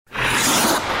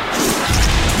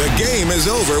game is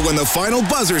over when the final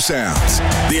buzzer sounds.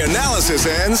 The analysis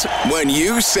ends when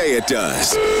you say it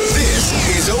does. This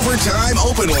is Overtime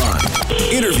Open Line.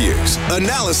 Interviews,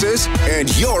 analysis,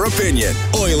 and your opinion.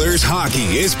 Oilers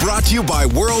hockey is brought to you by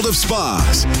World of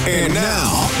Spas. And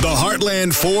now, the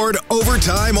Heartland Ford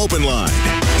Overtime Open Line.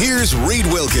 Here's Reed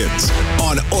Wilkins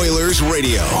on Oilers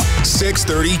Radio,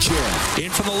 630 CHED.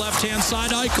 In from the left-hand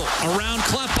side, Eichel around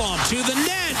Klefbom to the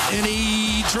net, and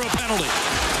he drew a penalty.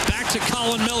 Back to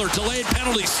Colin Miller, delayed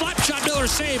penalty, slap shot, Miller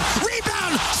save,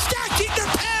 rebound, stacking their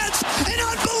pads, an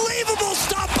unbelievable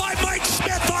stop by Mike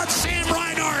Smith on Sam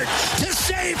Reinhart to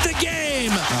save the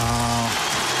game.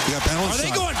 You got penalty shot. Are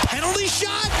they going penalty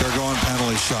shot? They're going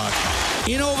penalty shot.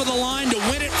 In over the line to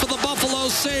win it for the Buffalo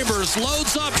Sabres.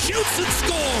 Loads up, shoots and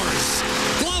scores.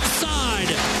 Glove side,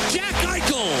 Jack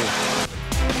Eichel.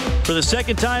 For the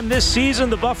second time this season,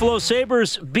 the Buffalo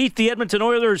Sabres beat the Edmonton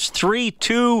Oilers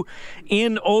 3-2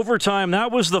 in overtime.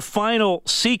 That was the final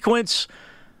sequence.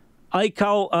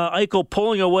 Eichel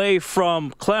pulling away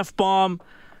from Klefbom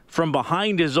from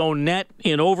behind his own net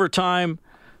in overtime.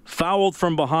 Fouled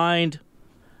from behind.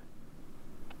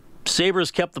 Sabres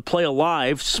kept the play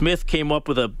alive. Smith came up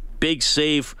with a big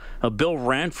save, a Bill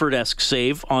Ranford-esque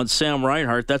save on Sam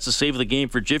Reinhart. That's the save of the game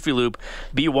for Jiffy Lube.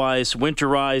 Be wise,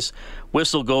 winterize,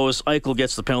 whistle goes, Eichel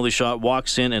gets the penalty shot,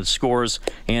 walks in and scores,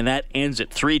 and that ends it.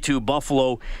 3-2.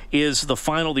 Buffalo is the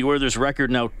final. The Oilers'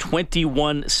 record now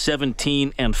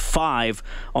 21-17-5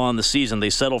 on the season.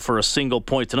 They settle for a single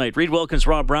point tonight. Reed Wilkins,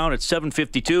 Rob Brown at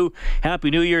 7:52. Happy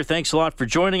New Year. Thanks a lot for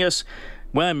joining us.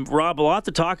 Well, Rob, a lot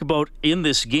to talk about in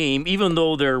this game, even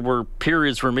though there were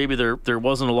periods where maybe there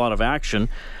wasn't a lot of action.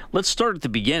 Let's start at the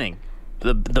beginning.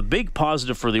 The big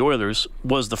positive for the Oilers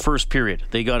was the first period.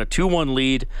 They got a 2-1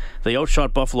 lead. They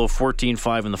outshot Buffalo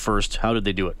 14-5 in the first. How did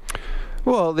they do it?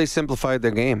 Well, they simplified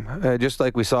their game. Just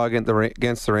like we saw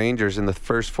against the Rangers in the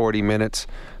first 40 minutes,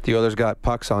 the Oilers got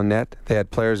pucks on net. They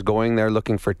had players going there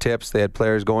looking for tips. They had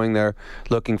players going there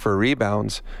looking for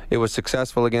rebounds. It was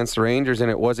successful against the Rangers,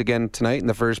 and it was again tonight in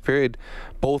the first period.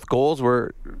 Both goals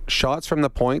were shots from the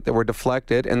point that were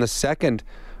deflected, and the second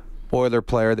Oiler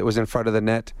player that was in front of the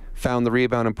net found the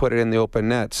rebound and put it in the open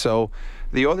net. So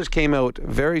the Oilers came out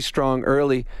very strong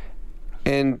early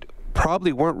and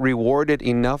probably weren't rewarded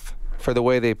enough for the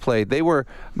way they played. They were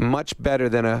much better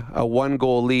than a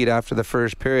one-goal lead after the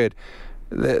first period.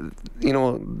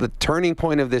 The turning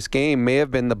point of this game may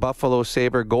have been the Buffalo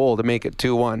Sabre goal to make it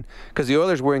 2-1, because the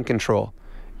Oilers were in control,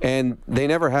 and they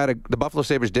never had the Buffalo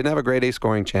Sabres didn't have a grade A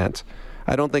scoring chance.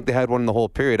 I don't think they had one in the whole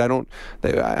period. I'm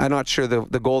not sure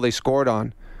the goal they scored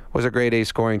on was a grade A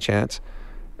scoring chance,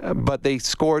 but they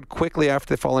scored quickly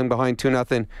after falling behind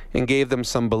 2-0 and gave them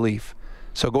some belief.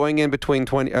 So going in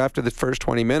after the first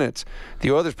 20 minutes,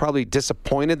 the Oilers probably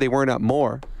disappointed they weren't up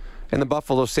more, and the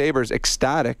Buffalo Sabres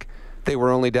ecstatic they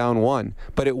were only down 1.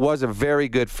 But it was a very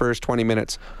good first 20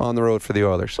 minutes on the road for the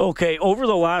Oilers. Okay, over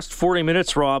the last 40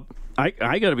 minutes, Rob, I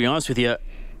got to be honest with you,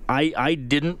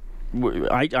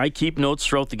 I keep notes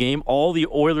throughout the game. All the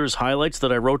Oilers highlights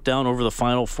that I wrote down over the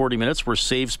final 40 minutes were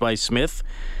saves by Smith.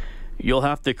 You'll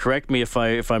have to correct me if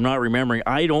I'm not remembering.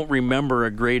 I don't remember a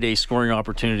grade A scoring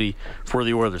opportunity for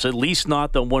the Oilers, at least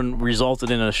not the one resulted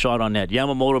in a shot on net.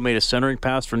 Yamamoto made a centering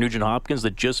pass for Nugent Hopkins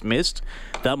that just missed.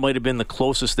 That might have been the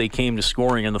closest they came to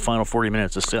scoring in the final 40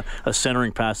 minutes, a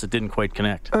centering pass that didn't quite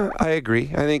connect. I agree.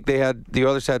 I think the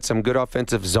Oilers had some good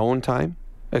offensive zone time,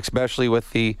 especially with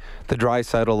the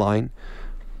Draisaitl line,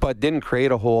 but didn't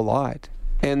create a whole lot.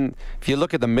 And if you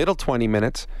look at the middle 20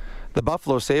 minutes, the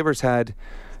Buffalo Sabres had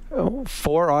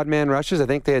 4 odd man rushes. I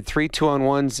think they had 3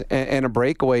 2-on-1s and a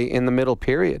breakaway in the middle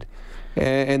period.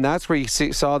 And that's where you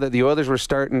saw that the Oilers were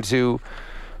starting to,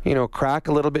 crack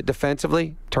a little bit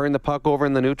defensively, turn the puck over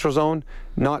in the neutral zone,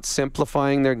 not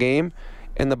simplifying their game.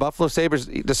 And the Buffalo Sabres,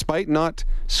 despite not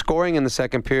scoring in the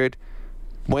second period,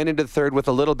 went into the third with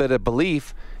a little bit of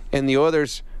belief, and the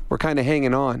Oilers were kind of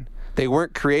hanging on. They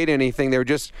weren't creating anything. They were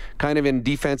just kind of in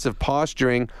defensive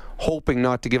posturing, hoping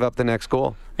not to give up the next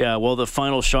goal. Yeah, well, the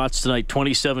final shots tonight,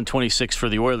 27-26 for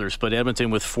the Oilers, but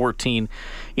Edmonton with 14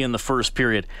 in the first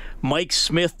period. Mike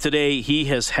Smith today, he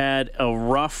has had a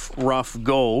rough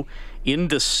go. In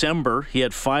December, he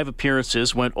had 5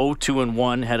 appearances, went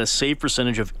 0-2-1, had a save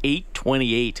percentage of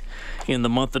 .828 in the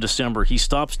month of December. He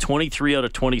stops 23 out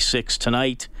of 26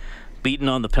 tonight. Beaten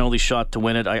on the penalty shot to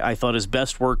win it. I thought his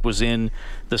best work was in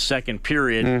the second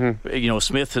period. Mm-hmm.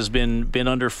 Smith has been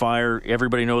under fire.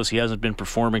 Everybody knows he hasn't been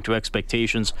performing to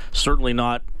expectations. Certainly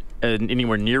not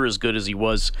anywhere near as good as he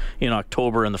was in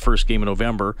October and the first game in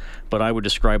November, but I would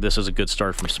describe this as a good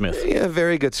start from Smith. Yeah,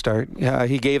 very good start.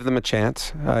 He gave them a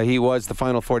chance. He was the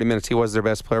final 40 minutes. He was their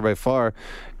best player by far.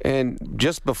 And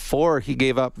just before he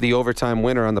gave up the overtime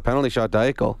winner on the penalty shot to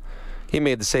Eichel, he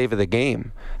made the save of the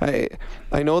game.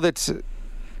 I know that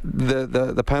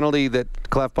the penalty that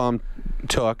Klefbom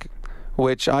took,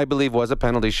 which I believe was a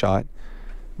penalty shot,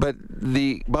 but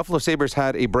the Buffalo Sabres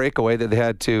had a breakaway that they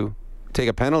had to take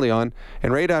a penalty on,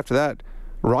 and right after that,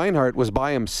 Reinhart was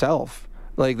by himself.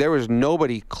 Like, there was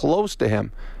nobody close to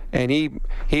him, and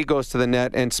he goes to the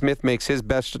net, and Smith makes his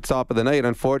best stop of the night.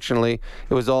 Unfortunately,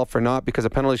 it was all for naught because a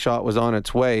penalty shot was on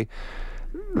its way.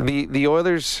 The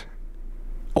Oilers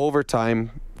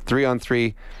overtime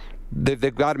 3-on-3,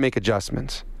 they've got to make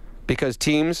adjustments because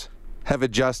teams have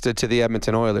adjusted to the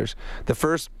Edmonton Oilers. The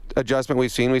first adjustment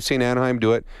we've seen Anaheim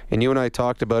do it, and you and I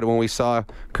talked about it when we saw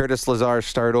Curtis Lazar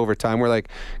start overtime. We're like,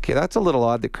 okay, that's a little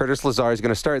odd that Curtis Lazar is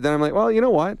going to start. Then I'm like, well, you know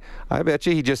what? I bet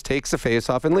you he just takes the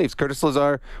face-off and leaves. Curtis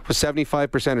Lazar was 75% or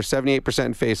 78%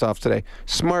 in face-offs today.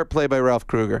 Smart play by Ralph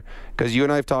Kruger, because you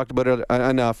and I have talked about it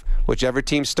enough. Whichever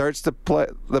team starts the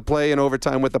play in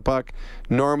overtime with the puck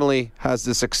normally has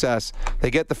the success.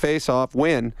 They get the face-off,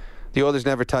 win. The Oilers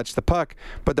never touch the puck.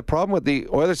 But the problem with the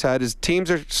Oilers had is teams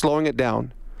are slowing it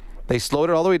down. They slowed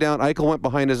it all the way down. Eichel went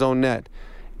behind his own net.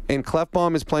 And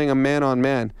Klefbom is playing a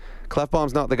man-on-man.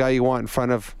 Klefbom's not the guy you want in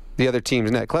front of the other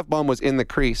team's net. Klefbom was in the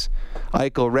crease.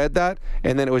 Eichel read that,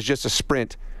 and then it was just a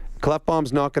sprint.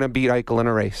 Klefbom's not going to beat Eichel in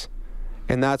a race.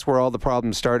 And that's where all the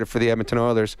problems started for the Edmonton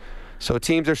Oilers. So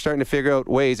teams are starting to figure out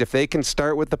ways. If they can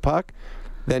start with the puck,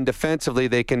 then defensively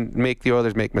they can make the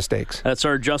Oilers make mistakes. That's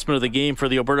our adjustment of the game for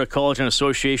the Alberta College and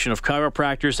Association of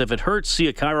Chiropractors. If it hurts, see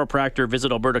a chiropractor.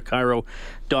 Visit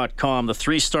albertachiro.com. The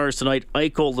 3 stars tonight,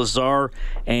 Eichel, Lazar,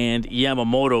 and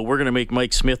Yamamoto. We're going to make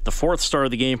Mike Smith the 4th star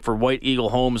of the game for White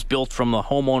Eagle Homes, built from the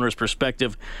homeowner's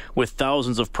perspective with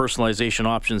thousands of personalization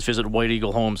options. Visit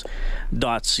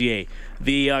whiteeaglehomes.ca.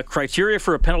 The criteria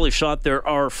for a penalty shot, there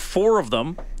are 4 of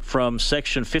them from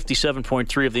Section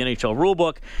 57.3 of the NHL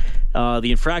rulebook.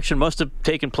 The infraction must have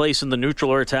taken place in the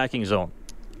neutral or attacking zone.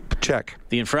 Check.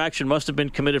 The infraction must have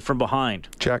been committed from behind.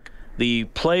 Check. The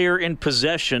player in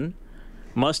possession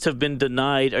must have been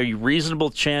denied a reasonable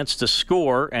chance to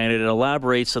score, and it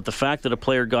elaborates that the fact that a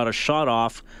player got a shot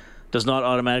off does not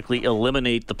automatically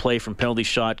eliminate the play from penalty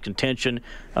shot contention.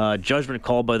 Judgment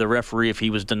called by the referee if he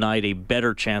was denied a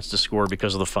better chance to score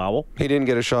because of the foul. He didn't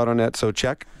get a shot on net, so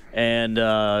check. And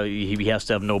he has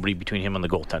to have nobody between him and the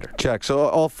goaltender. Check. So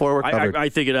all 4 were covered. I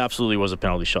think it absolutely was a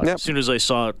penalty shot. Yep. As soon as I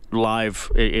saw it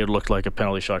live, it looked like a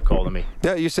penalty shot call to me.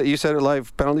 Yeah, you said it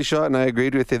live, penalty shot, and I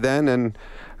agreed with you then. And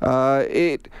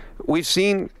we've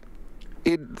seen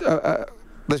it.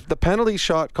 The penalty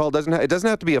shot call doesn't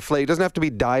have to be a flag. It doesn't have to be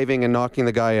diving and knocking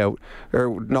the guy out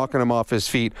or knocking him off his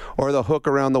feet, or the hook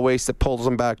around the waist that pulls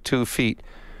him back 2 feet.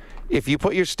 If you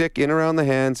put your stick in around the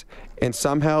hands and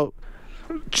somehow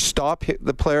stop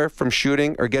the player from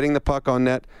shooting or getting the puck on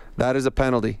net, that is a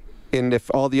penalty. And if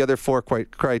all the other 4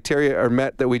 criteria are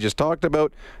met that we just talked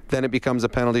about, then it becomes a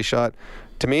penalty shot.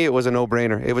 To me, it was a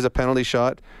no-brainer. It was a penalty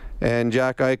shot. And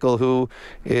Jack Eichel, who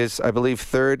is, I believe,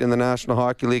 3rd in the National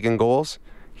Hockey League in goals,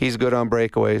 he's good on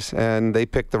breakaways, and they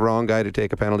picked the wrong guy to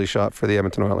take a penalty shot for the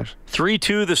Edmonton Oilers.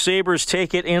 3-2, the Sabres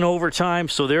take it in overtime,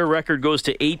 so their record goes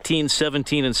to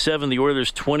 18-17-7. The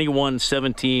Oilers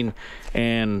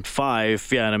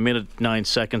 21-17-5. Yeah, in a minute 9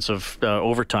 seconds of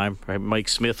overtime. Right? Mike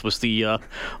Smith was the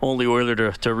only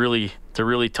Oiler to really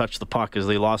touch the puck as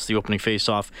they lost the opening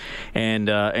faceoff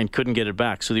and couldn't get it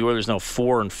back. So the Oilers now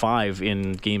 4-5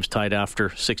 in games tied after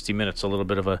 60 minutes. A little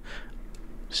bit of a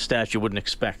stat you wouldn't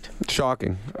expect.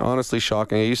 Shocking. Honestly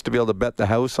shocking. I used to be able to bet the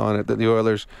house on it that the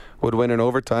Oilers would win in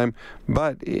overtime,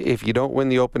 but if you don't win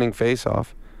the opening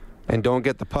face-off and don't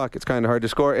get the puck, it's kind of hard to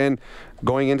score. And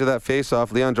going into that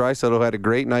face-off, Leon Draisaitl had a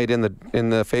great night in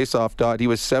the face-off dot. He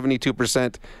was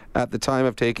 72% at the time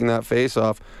of taking that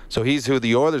face-off, so he's who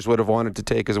the Oilers would have wanted to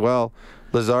take as well.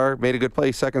 Lazar made a good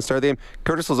play, 2nd star of the game.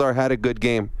 Curtis Lazar had a good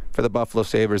game for the Buffalo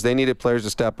Sabres. They needed players to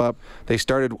step up. They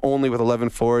started only with 11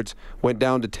 forwards, went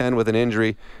down to 10 with an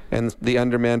injury, and the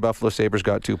undermanned Buffalo Sabres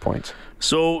got 2 points.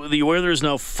 So the Oilers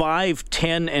now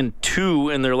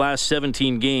 5-10-2 in their last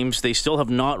 17 games. They still have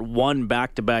not won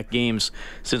back-to-back games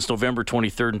since November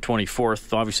 23rd and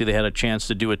 24th. Obviously, they had a chance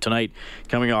to do it tonight,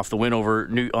 coming off the win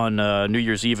on New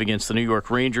Year's Eve against the New York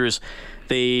Rangers.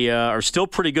 They are still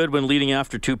pretty good when leading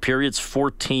after 2 periods,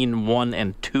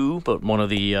 14-1-2, but one of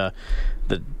the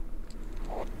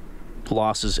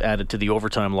losses added to the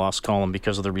overtime loss column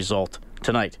because of the result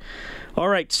tonight. All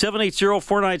right,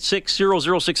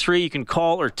 780-496-0063. You can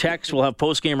call or text. We'll have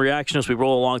post-game reaction as we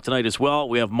roll along tonight as well.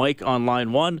 We have Mike on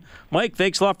line 1. Mike,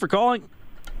 thanks a lot for calling.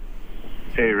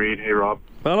 Hey, Reed. Hey, Rob.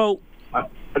 Hello. I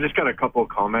just got a couple of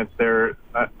comments there.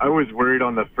 I was worried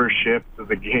on the first shift of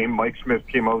the game. Mike Smith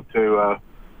came out to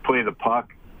play the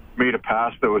puck, made a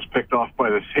pass that was picked off by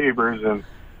the Sabres, and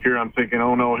here I'm thinking,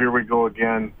 oh, no, here we go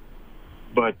again.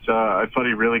 But I thought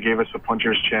he really gave us a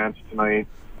puncher's chance tonight.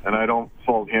 And I don't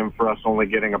fault him for us only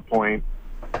getting a point.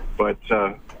 But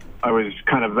I was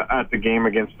kind of at the game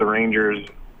against the Rangers,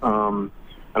 and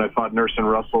I thought Nurse and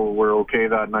Russell were okay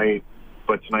that night,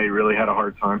 but tonight he really had a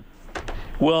hard time.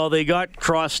 Well, they got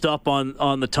crossed up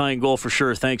on the tying goal for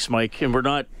sure. Thanks, Mike. And we're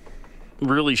not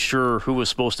really sure who was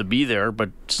supposed to be there, but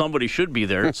somebody should be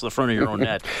there. It's the front of your own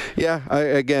net. Yeah,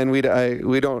 we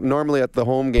don't normally at the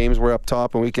home games. We're up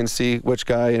top and we can see which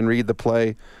guy and read the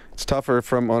play. It's tougher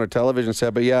from on a television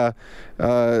set, but yeah,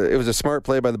 it was a smart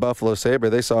play by the Buffalo Sabre.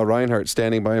 They saw Reinhart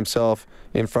standing by himself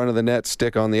in front of the net,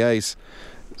 stick on the ice.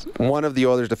 One of the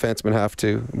Oilers defensemen have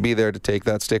to be there to take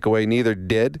that stick away. Neither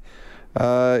did.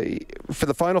 For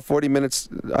the final 40 minutes,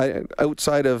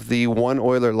 outside of the one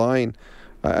Oiler line,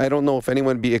 I don't know if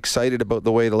anyone would be excited about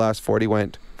the way the last 40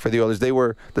 went for the Oilers. They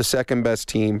were the second best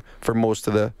team for most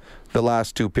of the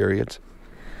last two periods.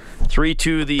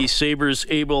 3-2, the Sabres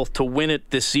able to win it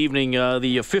this evening.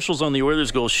 The officials on the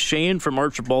Oilers go Shane from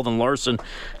Archibald and Larson,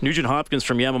 Nugent Hopkins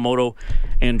from Yamamoto,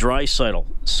 and Draisaitl.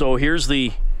 So here's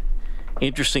the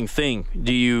interesting thing.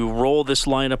 Do you roll this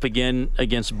lineup again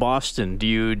against Boston? Do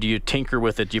you tinker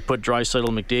with it? Do you put Draisaitl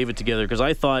and McDavid together? Because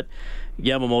I thought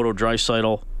Yamamoto,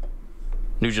 Draisaitl,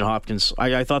 Nugent Hopkins,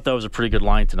 I thought that was a pretty good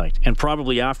line tonight. And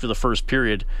probably after the first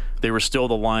period, they were still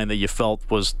the line that you felt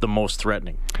was the most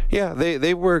threatening. Yeah,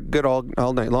 they were good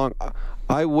all night long.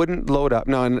 I wouldn't load up.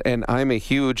 No, and I'm a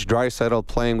huge Draisaitl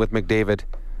playing with McDavid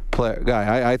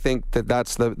guy. I think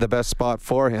that's the best spot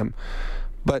for him.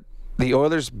 But the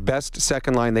Oilers' best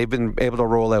second line they've been able to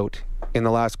roll out in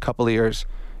the last couple of years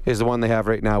is the one they have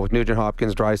right now with Nugent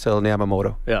Hopkins, Draisaitl, and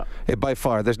Yamamoto. Yeah. By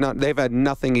far. They've had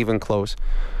nothing even close.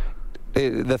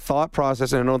 The thought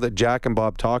process, and I know that Jack and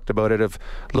Bob talked about it, of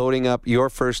loading up your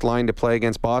first line to play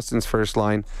against Boston's first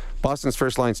line. Boston's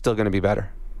first line is still going to be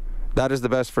better. That is the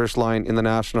best first line in the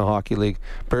National Hockey League.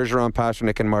 Bergeron,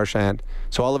 Pastrnak, and Marchand.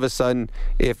 So all of a sudden,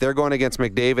 if they're going against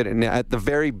McDavid, and at the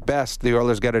very best, the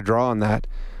Oilers get a draw on that,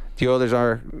 the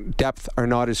Oilers' depth are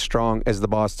not as strong as the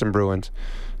Boston Bruins.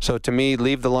 So to me,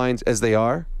 leave the lines as they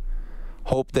are.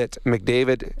 Hope that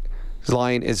McDavid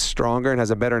line is stronger and has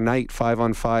a better night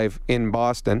 5-on-5 in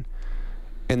Boston,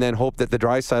 and then hope that the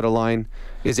Draisaitl line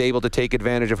is able to take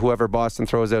advantage of whoever Boston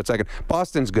throws out second.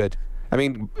 Boston's good. I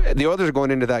mean, the Oilers are going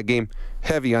into that game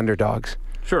heavy underdogs.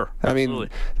 Sure, absolutely.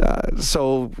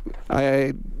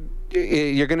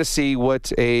 You're going to see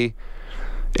what a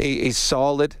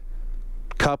solid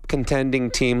cup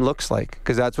contending team looks like,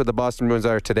 because that's what the Boston Bruins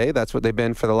are today. That's what they've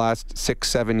been for the last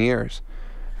 6-7 years.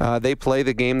 They play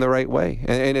the game the right way.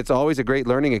 And it's always a great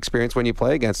learning experience when you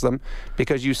play against them,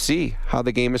 because you see how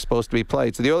the game is supposed to be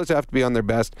played. So the Oilers have to be on their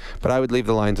best, but I would leave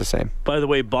the lines the same. By the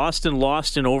way, Boston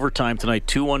lost in overtime tonight,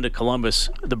 2-1 to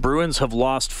Columbus. The Bruins have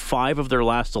lost 5 of their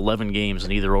last 11 games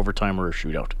in either overtime or a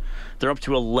shootout. They're up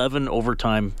to 11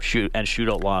 overtime and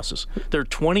shootout losses. They're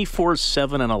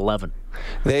 24-7-11.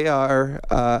 They are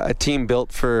a team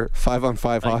built for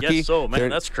 5-on-5 hockey. I guess so, man.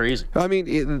 That's crazy. I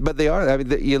mean, but they are. I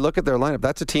mean, you look at their lineup.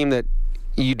 That's a team that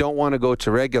you don't want to go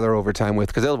to regular overtime with,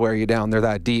 because they'll wear you down. They're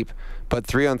that deep. But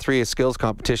 3-on-3 is skills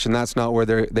competition. That's not where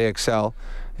they excel.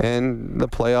 And the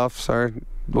playoffs are.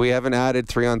 We haven't added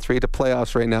 3-on-3 to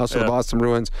playoffs right now, so the Boston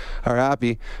Bruins are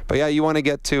happy. But yeah, you want to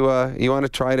get to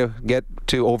try to get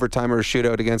to overtime or a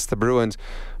shootout against the Bruins.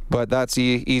 But that's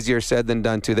easier said than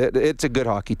done, too. It's a good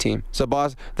hockey team. So,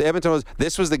 the Edmonton,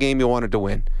 this was the game you wanted to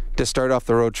win, to start off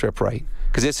the road trip right.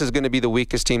 Because this is going to be the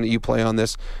weakest team that you play on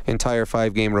this entire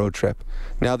 5-game road trip.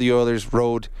 Now the Oilers'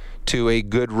 road to a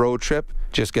good road trip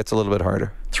just gets a little bit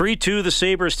harder. 3-2, the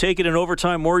Sabres take it in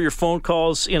overtime. More of your phone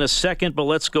calls in a second, but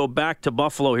let's go back to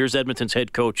Buffalo. Here's Edmonton's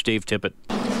head coach, Dave Tippett.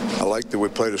 I liked that we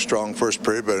played a strong first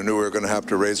period, but I knew we were going to have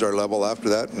to raise our level after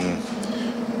that,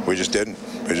 and we just didn't.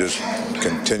 We just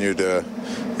continued the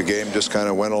game just kind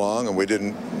of went along, and we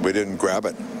didn't grab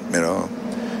it.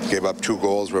 Gave up 2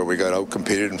 goals where we got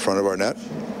out-competed in front of our net,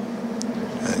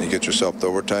 and you get yourself to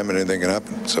overtime and anything can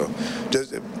happen. So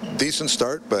just a decent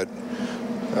start, but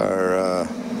our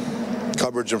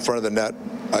coverage in front of the net,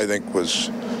 I think, was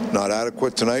not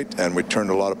adequate tonight, and we turned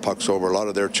a lot of pucks over. A lot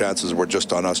of their chances were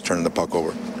just on us turning the puck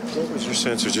over. What was your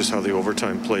sense of just how the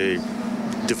overtime play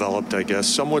developed, I guess,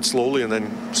 somewhat slowly and then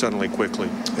suddenly quickly.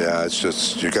 Yeah, it's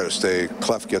just, you got to stay.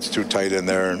 Clef gets too tight in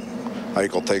there, and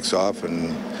Eichel takes off,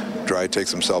 and Dry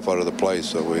takes himself out of the play.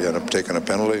 So we end up taking a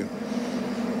penalty.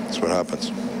 That's what happens.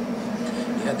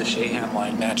 You had the Sheahan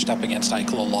line matched up against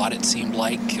Eichel a lot, it seemed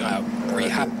like.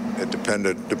 It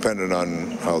depended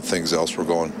on how things else were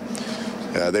going.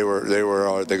 Yeah, they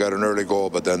got an early goal,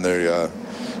 but then they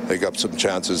got some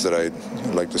chances that I'd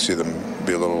like to see them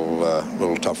be a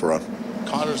little tougher on.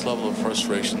 Connor's level of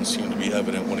frustration seemed to be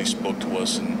evident when he spoke to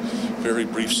us in very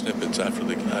brief snippets after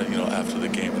the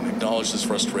game, and acknowledged his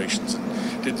frustrations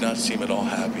and did not seem at all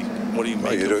happy. What do you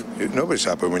make? Nobody's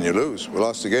happy when you lose. We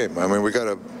lost the game. I mean, we got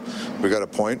a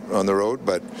point on the road,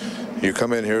 but you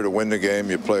come in here to win the game.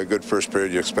 You play a good first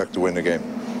period. You expect to win the game.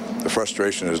 The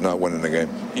frustration is not winning the game.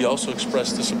 He also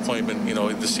expressed disappointment.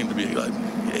 This seemed to be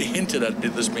hinted at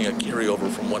this being a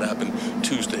carryover from what happened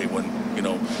Tuesday when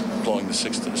blowing the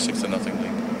 6-0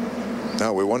 lead.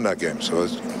 No, we won that game, so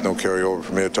there's no carryover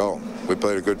for me at all. We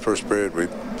played a good first period. We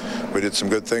did some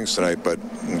good things tonight, but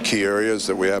in key areas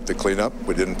that we have to clean up,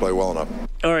 we didn't play well enough.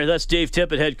 All right, that's Dave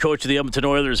Tippett, head coach of the Edmonton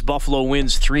Oilers. Buffalo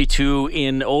wins 3-2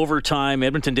 in overtime.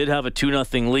 Edmonton did have a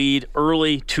 2-0 lead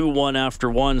early, 2-1 after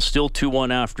 1, still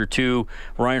 2-1 after 2.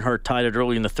 Reinhart tied it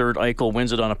early in the third. Eichel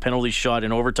wins it on a penalty shot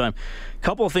in overtime. A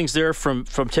couple of things there from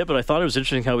Tippett. I thought it was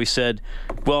interesting how he said,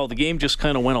 well, the game just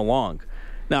kind of went along.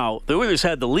 Now, the Oilers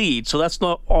had the lead, so that's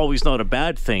not a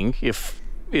bad thing if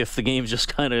the game's just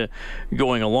kind of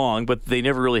going along, but they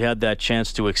never really had that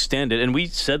chance to extend it. And we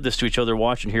said this to each other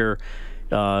watching here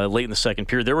late in the second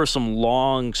period. There were some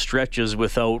long stretches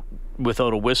without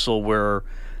a whistle where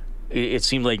it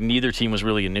seemed like neither team was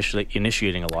really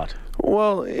initiating a lot.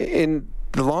 Well, in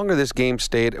the longer this game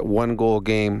stayed, a one-goal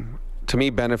game, to me,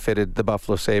 benefited the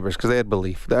Buffalo Sabres because they had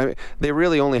belief. They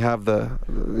really only have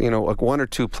like one or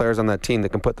two players on that team that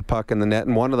can put the puck in the net,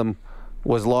 and one of them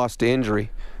was lost to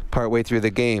injury partway through the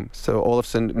game. So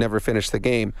Olofsson never finished the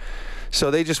game.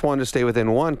 So they just wanted to stay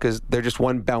within one because they're just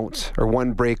one bounce or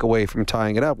one break away from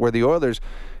tying it up. Where the Oilers,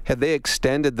 had they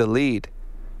extended the lead,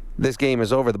 this game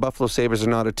is over. The Buffalo Sabres are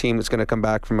not a team that's going to come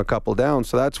back from a couple down.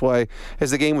 So that's why,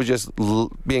 as the game was just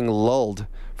being lulled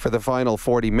for the final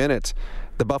 40 minutes,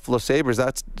 the Buffalo Sabres,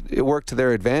 it worked to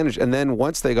their advantage. And then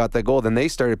once they got that goal, then they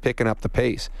started picking up the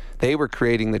pace. They were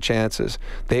creating the chances.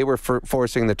 They were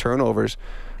forcing the turnovers.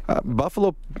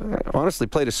 Buffalo honestly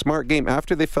played a smart game.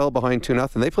 After they fell behind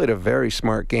 2-0, they played a very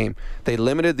smart game. They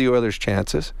limited the Oilers'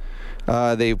 chances.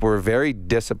 They were very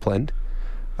disciplined.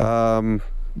 I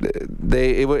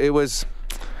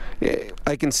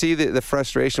can see the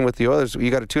frustration with the Oilers.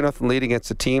 You got a 2-0 lead against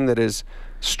a team that is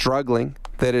struggling,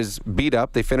 that is beat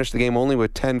up. They finished the game only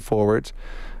with 10 forwards.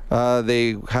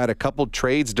 They had a couple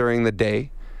trades during the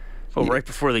day. Oh, right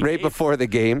before the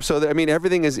game. So,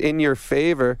 everything is in your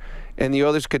favor, and the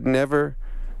Oilers could never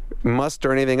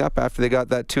muster anything up after they got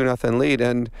that 2-0 lead.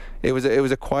 And it was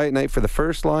a quiet night for the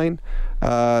first line.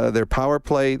 Their power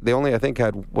play, they only, I think,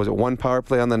 had, was it one power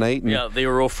play on the night? Yeah, they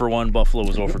were 0 for 1. Buffalo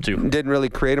was 0 for 2. Didn't really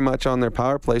create much on their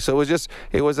power play. So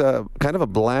it was a kind of a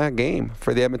bland game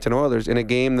for the Edmonton Oilers in a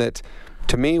game that,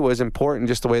 to me, was important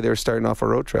just the way they were starting off a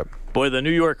road trip. Boy, the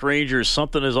New York Rangers,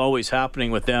 something is always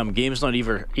happening with them. Game's not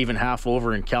even half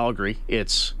over in Calgary.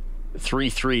 It's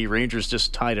 3-3. Rangers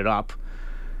just tied it up.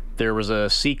 There was a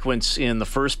sequence in the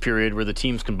first period where the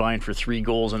teams combined for 3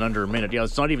 goals in under a minute. Yeah,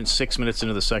 it's not even 6 minutes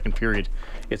into the second period.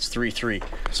 It's 3-3.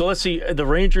 So let's see. The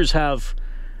Rangers have,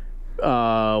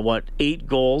 8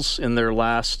 goals in their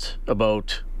last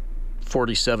about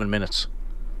 47 minutes.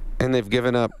 And they've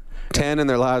given up 10 in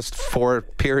their last 4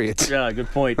 periods. Yeah,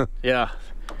 good point. Yeah.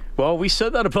 Well, we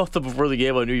said that about them before the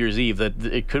game on New Year's Eve, that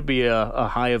it could be a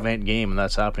high-event game, and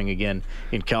that's happening again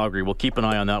in Calgary. We'll keep an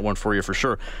eye on that one for you for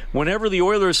sure. Whenever the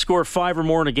Oilers score 5 or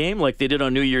more in a game, like they did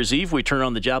on New Year's Eve, we turn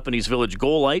on the Japanese Village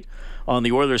Goal Light on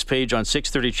the Oilers page on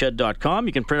 630ched.com.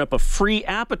 You can print up a free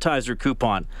appetizer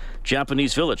coupon.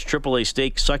 Japanese Village, AAA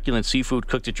steak, succulent seafood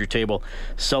cooked at your table.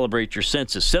 Celebrate your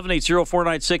senses.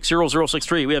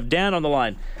 780-496-0063. We have Dan on the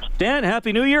line. Dan,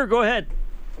 Happy New Year. Go ahead.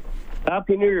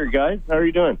 Happy New Year, guys. How are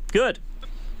you doing? Good.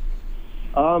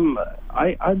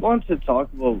 I want to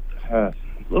talk about a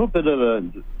little bit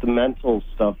of the mental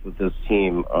stuff with this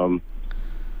team. Coach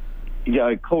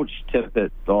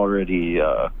Tippett already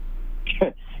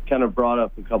kind of brought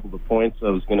up a couple of the points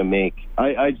I was going to make.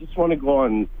 I just want to go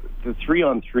on the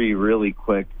 3-on-3 really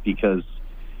quick because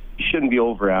you shouldn't be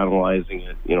overanalyzing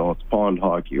it. It's pond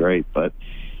hockey, right? But,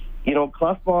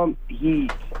 Klefbom, he's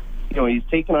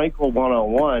taking Eichel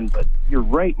one-on-one, but you're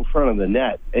right in front of the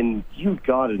net, and you've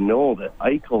got to know that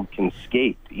Eichel can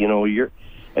skate.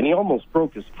 And he almost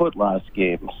broke his foot last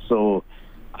game. So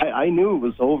I knew it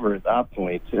was over at that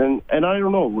point. And I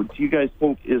don't know, what do you guys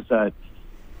think? Is that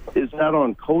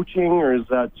on coaching, or is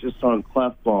that just on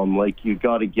Klefbom? Like, you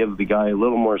got to give the guy a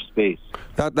little more space.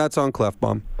 That's on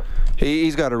Klefbom.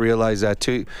 He's got to realize that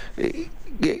too. We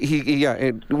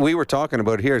were talking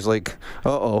about it here. It's like,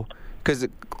 because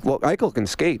Eichel can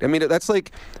skate. I mean, that's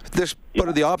like this.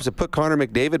 Put the opposite. Put Connor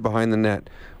McDavid behind the net.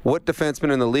 What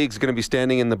defenseman in the league is going to be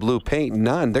standing in the blue paint?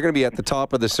 None. They're going to be at the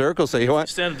top of the circle. Say, you know what?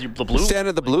 Stand at the blue. Stand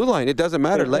at the blue line. It doesn't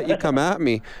matter. Let you come at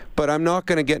me, but I'm not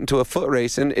going to get into a foot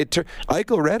race. And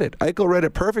Eichel read it. Eichel read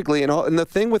it perfectly. And the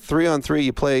thing with 3-on-3,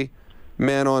 you play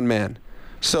man on man.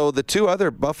 So the two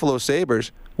other Buffalo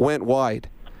Sabres went wide.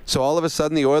 So all of a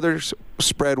sudden the Oilers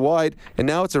spread wide, and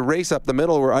now it's a race up the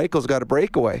middle where Eichel's got a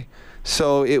breakaway.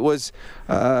 So it was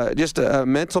just a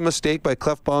mental mistake by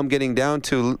Klefbom getting down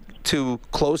too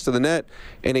close to the net,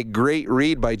 and a great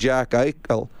read by Jack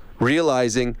Eichel,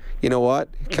 realizing, you know what,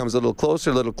 it comes a little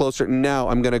closer. Now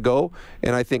I'm going to go,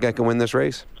 and I think I can win this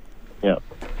race. Yeah.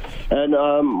 And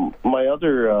my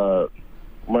other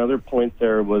point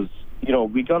there was,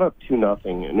 we got up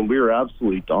 2-0, and we were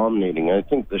absolutely dominating. I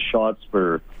think the shots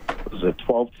were, was it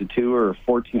 12-2 or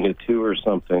 14-2 or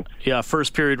something? Yeah,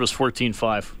 first period was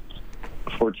 14-5.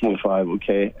 14-5,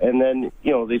 okay. And then,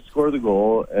 they scored the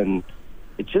goal, and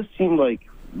it just seemed like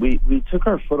we took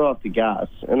our foot off the gas.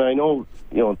 And I know,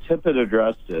 Tippett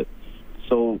addressed it.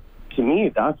 So, to me,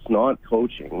 that's not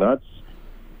coaching. I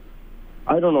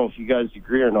don't know if you guys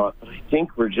agree or not, but I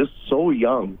think we're just so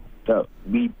young that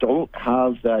we don't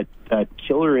have that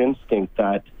killer instinct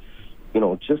that,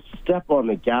 just step on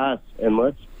the gas and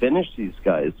let's finish these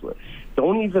guys.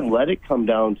 Don't even let it come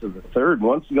down to the third.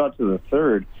 Once we got to the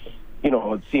third,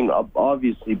 it seemed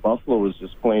obviously Buffalo was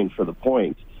just playing for the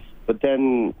point. But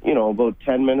then, about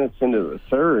 10 minutes into the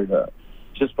third,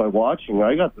 just by watching,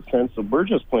 I got the sense that we're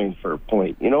just playing for a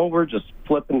point. We're just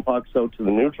flipping pucks out to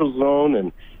the neutral zone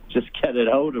and just get it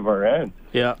out of our end.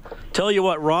 Yeah. Tell you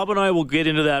what, Rob and I will get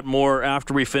into that more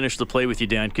after we finish the play with you,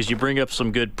 Dan, because you bring up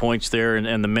some good points there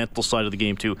and the mental side of the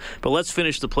game too. But let's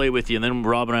finish the play with you, and then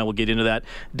Rob and I will get into that.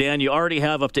 Dan, you already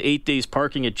have up to 8 days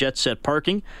parking at Jet Set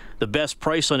Parking. The best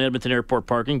price on Edmonton Airport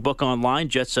parking. Book online,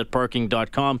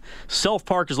 jetsetparking.com.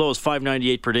 Self-park as low as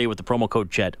 $5.98 per day with the promo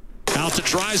code JET. Out to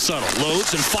Draisaitl,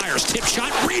 loads and fires, tip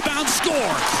shot, rebound, score.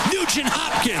 Nugent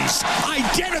Hopkins,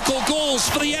 identical goals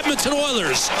for the Edmonton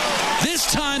Oilers.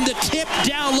 This time the tip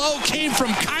down low came from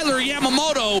Kyler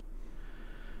Yamamoto.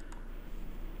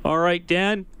 All right,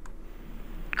 Dan.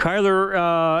 Kyler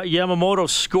Yamamoto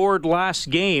scored last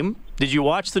game. Did you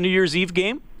watch the New Year's Eve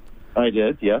game? I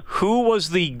did, yes. Who was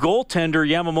the goaltender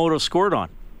Yamamoto scored on?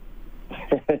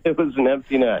 It was an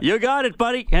empty net. You got it,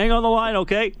 buddy. Hang on the line,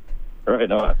 okay?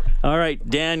 Right on. All right,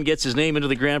 Dan gets his name into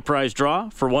the grand prize draw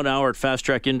for 1 hour at Fast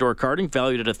Track Indoor Karting,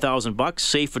 valued at $1,000.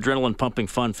 Safe, adrenaline pumping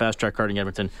fun.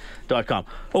 FastTrackKartingEdmonton.com.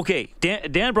 Okay,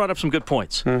 Dan brought up some good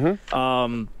points.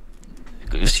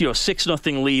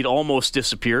 6-0 lead almost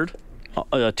disappeared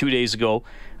 2 days ago.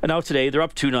 And now today they're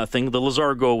up 2-0. The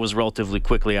Lazar goal was relatively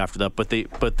quickly after that, but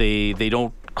they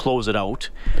don't close it out.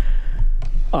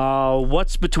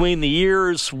 What's between the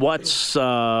years? What's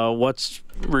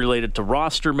related to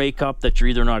roster makeup that you're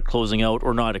either not closing out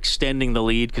or not extending the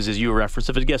lead? Because as you referenced,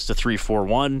 if it gets to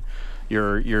 3-4-1,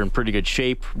 you're in pretty good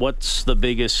shape. What's the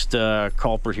biggest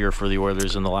culprit here for the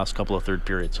Oilers in the last couple of third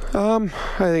periods? I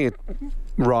think it's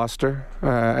roster.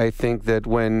 I think that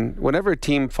whenever a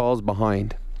team falls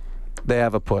behind, they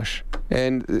have a push.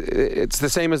 And it's the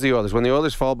same as the Oilers. When the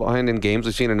Oilers fall behind in games,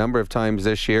 we've seen a number of times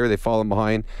this year, they've fallen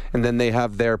behind, and then they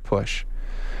have their push.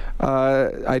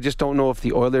 I just don't know if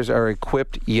the Oilers are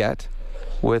equipped yet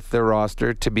with their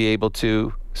roster to be able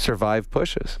to survive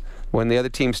pushes. When the other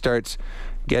team starts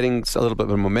getting a little bit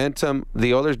of momentum,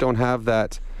 the Oilers don't have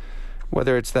that,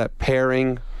 whether it's that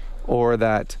pairing or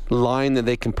that line that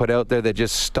they can put out there that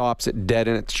just stops it dead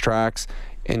in its tracks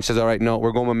and says, all right, no,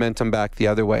 we're going momentum back the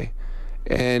other way.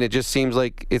 And it just seems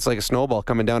like it's like a snowball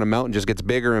coming down a mountain, just gets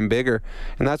bigger and bigger.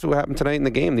 And that's what happened tonight in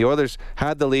the game. The Oilers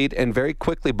had the lead, and very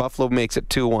quickly Buffalo makes it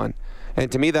 2-1.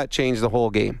 And to me, that changed the whole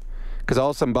game. Because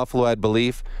all of a sudden Buffalo had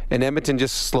belief, and Edmonton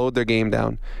just slowed their game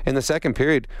down. In the second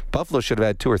period, Buffalo should have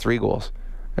had 2 or 3 goals.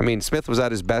 I mean, Smith was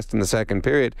at his best in the second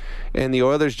period, and the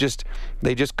Oilers just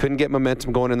couldn't get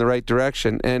momentum going in the right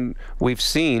direction. And we've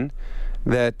seen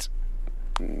that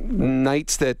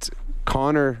nights that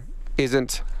Connor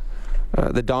isn't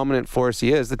the dominant force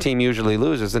he is, the team usually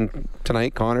loses. And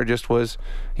tonight, Connor was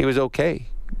okay,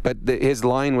 but his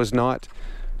line was not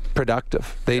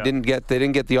productive. They didn't get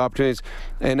the opportunities.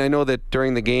 And I know that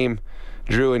during the game,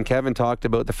 Drew and Kevin talked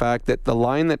about the fact that the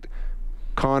line that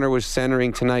Connor was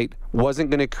centering tonight wasn't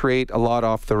going to create a lot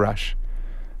off the rush.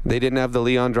 They didn't have the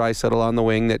Leon Draisaitl on the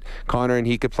wing that Connor and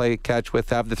he could play catch with,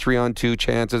 have the 3-on-2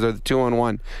 chances or the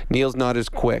 2-on-1. Neil's not as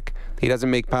quick. He doesn't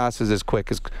make passes as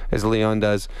quick as Leon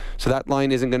does. So that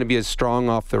line isn't going to be as strong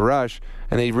off the rush,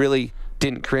 and they really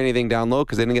didn't create anything down low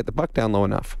because they didn't get the puck down low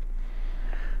enough.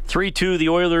 3-2, the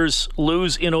Oilers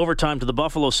lose in overtime to the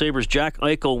Buffalo Sabres. Jack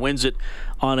Eichel wins it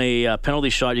on a penalty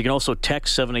shot. You can also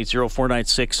text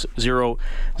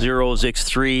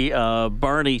 780-496-0063.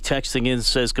 Barney texting in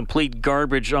says, complete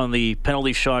garbage on the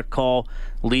penalty shot call.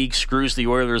 League screws the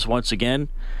Oilers once again.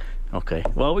 Okay,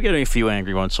 well, we're getting a few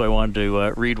angry ones, so I wanted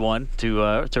to read one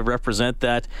to represent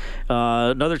that.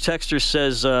 Another texter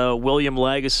says, William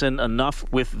Lagesson, enough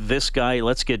with this guy.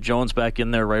 Let's get Jones back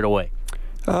in there right away.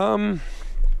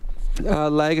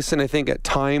 Lagesson, I think at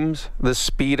times the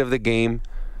speed of the game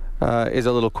is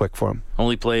a little quick for him.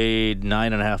 Only played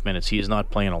 9.5 minutes. He is not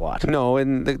playing a lot. No,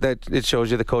 and that it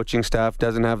shows you the coaching staff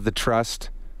doesn't have the trust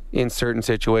in certain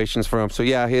situations for him. So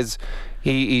yeah, he's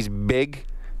big,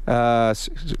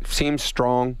 seems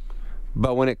strong,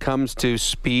 but when it comes to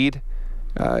speed,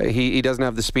 he doesn't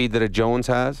have the speed that a Jones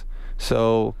has.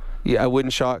 So yeah,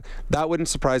 that wouldn't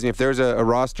surprise me. If there's a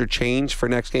roster change for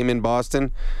next game in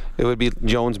Boston, it would be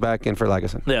Jones back in for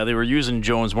Lagesson. Yeah, they were using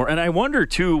Jones more. And I wonder,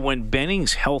 too, when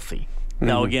Benning's healthy,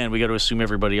 now again, we got to assume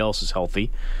everybody else is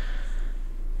healthy,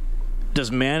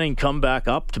 does Manning come back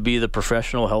up to be the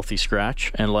professional healthy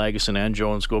scratch and Lagesson and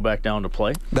Jones go back down to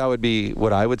play? That would be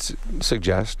what I would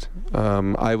suggest.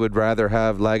 I would rather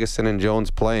have Lagesson and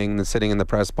Jones playing than sitting in the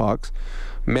press box.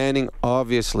 Manning,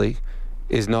 obviously,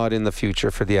 is not in the future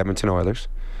for the Edmonton Oilers.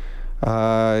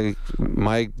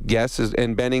 My guess is,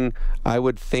 and Benning, I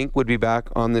would think, would be back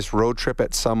on this road trip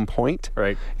at some point.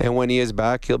 Right. And when he is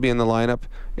back, he'll be in the lineup.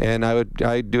 And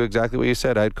I'd do exactly what you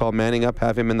said. I'd call Manning up,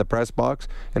 have him in the press box,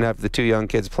 and have the two young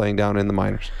kids playing down in the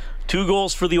minors. 2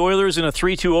 goals for the Oilers in a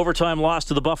 3-2 overtime loss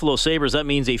to the Buffalo Sabres. That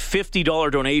means a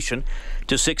 $50 donation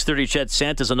to 630 CHED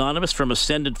Santa's Anonymous from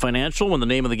Ascendant Financial. When the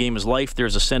name of the game is life,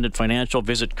 there's Ascendant Financial.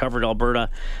 Visit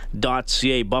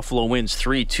coveredalberta.ca. Buffalo wins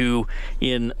 3-2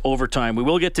 in overtime. We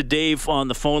will get to Dave on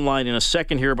the phone line in a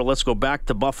second here, but let's go back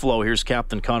to Buffalo. Here's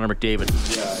Captain Connor McDavid.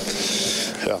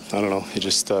 Yeah, I don't know.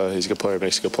 He's a good player,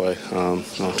 makes a good play. I'll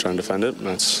try and defend it. And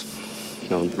that's,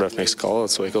 the ref makes a call.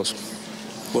 That's the way it goes.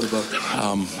 What about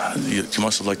you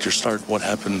must have liked your start. What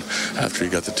happened after you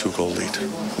got the 2-goal lead?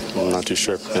 I'm not too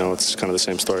sure. It's kind of the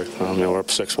same story. We're up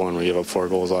 6-1. We gave up 4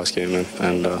 goals last game,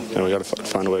 and we got to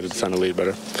find a way to defend the lead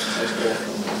better.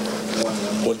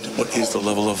 What is the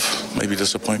level of maybe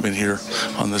disappointment here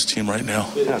on this team right now?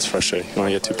 Yeah, it's frustrating. You want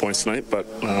to get 2 points tonight, but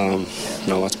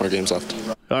lots more games left.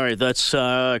 All right, that's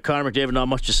Connor McDavid. Not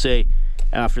much to say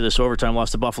after this overtime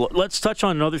loss to Buffalo. Let's touch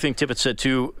on another thing Tippett said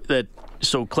too.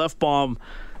 So Klefbom,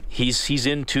 he's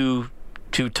in too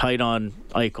tight on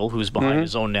Eichel, who's behind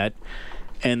his own net.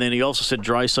 And then he also said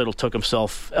Draisaitl took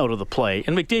himself out of the play.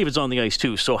 And McDavid's on the ice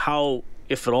too. So how,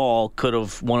 if at all, could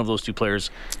have one of those two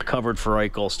players covered for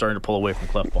Eichel starting to pull away from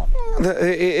Klefbom?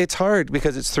 It's hard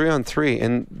because it's 3-on-3,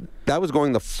 and that was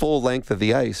going the full length of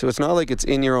the ice. So it's not like it's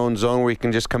in your own zone where you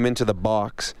can just come into the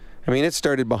box. I mean, it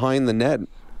started behind the net.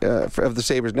 Of the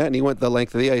Sabres net, and he went the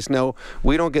length of the ice. Now,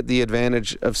 we don't get the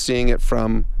advantage of seeing it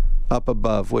from up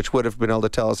above, which would have been able to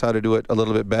tell us how to do it a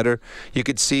little bit better. You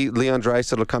could see Leon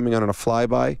Draisaitl coming on a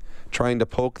flyby, trying to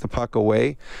poke the puck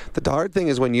away. The hard thing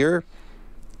is when you're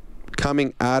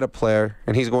coming at a player,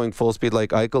 and he's going full speed like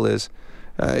Eichel is,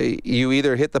 you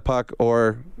either hit the puck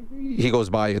or he goes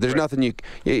by you. There's nothing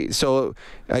you... So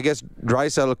I guess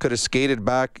Draisaitl could have skated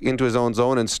back into his own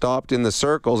zone and stopped in the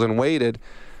circles and waited.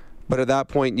 But at that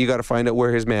point, you got to find out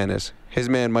where his man is. His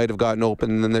man might have gotten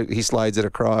open, and then he slides it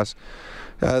across.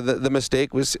 The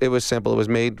mistake was simple. It was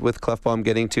made with Klefbom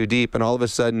getting too deep, and all of a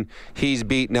sudden, he's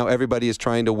beat. Now everybody is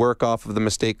trying to work off of the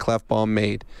mistake Klefbom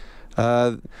made.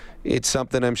 It's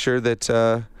something I'm sure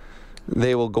that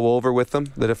they will go over with them.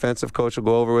 The defensive coach will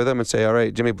go over with them and say, all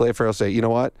right, Jimmy Blafer will say, you know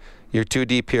what? You're too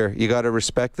deep here. You got to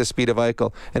respect the speed of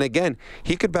Eichel. And again,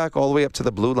 he could back all the way up to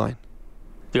the blue line.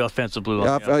 The offensive blue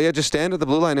line. Yeah, just stand at the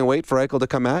blue line and wait for Eichel to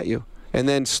come at you. And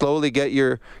then slowly get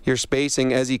your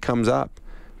spacing as he comes up.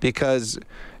 Because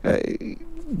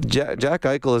Jack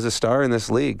Eichel is a star in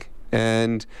this league.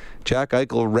 And Jack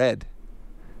Eichel read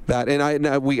that.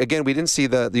 And we didn't see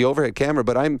the overhead camera,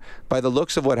 but by the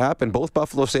looks of what happened, both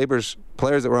Buffalo Sabres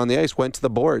players that were on the ice went to the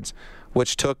boards,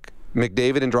 which took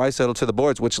McDavid and Draisaitl to the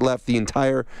boards, which left the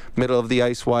entire middle of the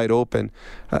ice wide open.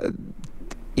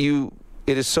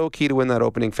 It is so key to win that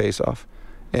opening faceoff.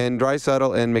 And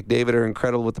Draisaitl and McDavid are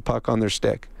incredible with the puck on their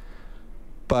stick.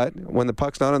 But when the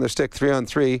puck's not on their stick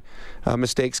 3-on-3,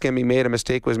 mistakes can be made. A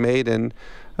mistake was made, and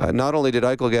not only did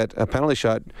Eichel get a penalty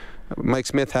shot, Mike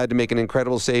Smith had to make an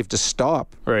incredible save to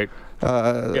stop. Right.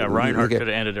 Reinhart could have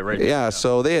ended it right there. Yeah,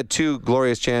 so they had two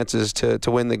glorious chances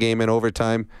to win the game in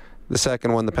overtime. The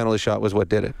second one, the penalty shot, was what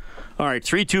did it. All right,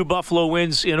 3-2 Buffalo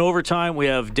wins in overtime. We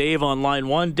have Dave on line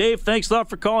one. Dave, thanks a lot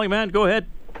for calling, man. Go ahead.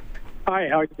 Hi,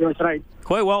 how are you doing tonight?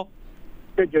 Quite well.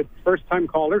 Good. First-time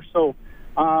caller. So,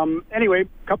 anyway,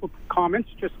 a couple comments.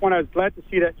 Just I was glad to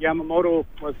see that Yamamoto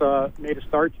was made a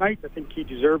start tonight. I think he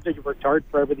deserved it. He worked hard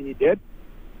for everything he did.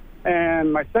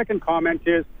 And my second comment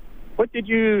is, what did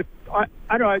you... I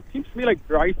don't know, it seems to me like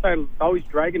Draisaitl is always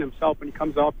dragging himself when he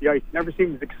comes off the ice. Never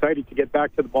seems excited to get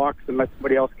back to the box and let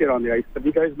somebody else get on the ice. Have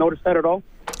you guys noticed that at all?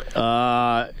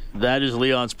 That is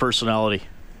Leon's personality.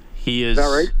 He is... Is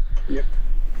that right? Yeah.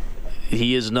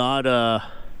 He is not...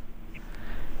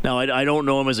 Now, I don't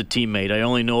know him as a teammate. I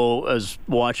only know as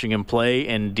watching him play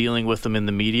and dealing with him in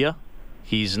the media.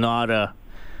 He's not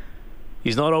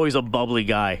always a bubbly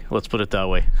guy. Let's put it that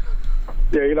way.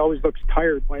 Yeah, he always looks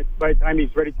tired by the time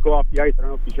he's ready to go off the ice. I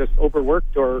don't know if he's just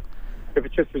overworked or if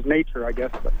it's just his nature, I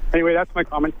guess. But anyway, that's my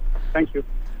comment. Thank you.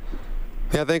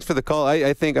 Yeah, thanks for the call.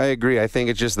 I think I agree. I think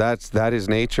it's just that is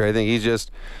nature. I think he's just,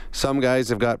 some guys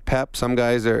have got pep. Some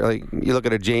guys are like, you look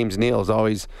at a James Neal, is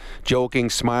always joking,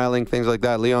 smiling, things like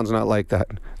that. Leon's not like that.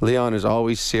 Leon is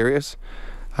always serious.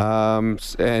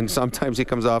 And sometimes he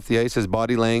comes off the ice, his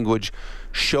body language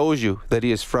shows you that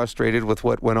he is frustrated with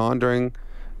what went on during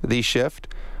the shift.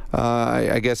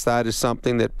 I guess that is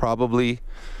something that probably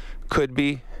could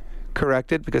be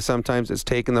corrected, because sometimes it's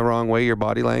taken the wrong way, your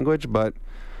body language. But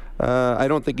I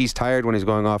don't think he's tired when he's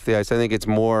going off the ice. I think it's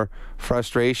more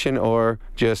frustration or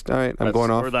just, all right, I'm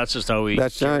going off. Or that's just how he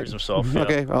carries himself. Yeah.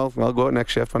 Okay, I'll go out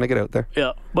next shift when I get out there.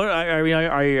 Yeah, but I mean,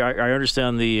 I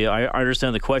understand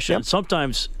the question. Yep.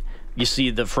 Sometimes you see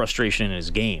the frustration in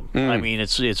his game. I mean,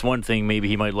 it's one thing, maybe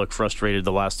he might look frustrated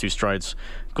the last two strides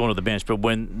going to the bench, but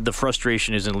when the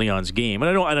frustration is in Leon's game,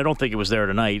 and I don't think it was there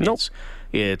tonight. Nope.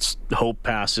 It's hope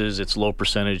passes, it's low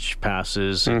percentage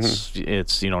passes,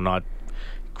 it's not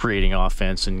creating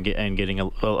offense and getting a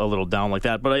little down like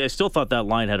that. But I still thought that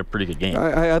line had a pretty good game.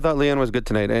 I thought Leon was good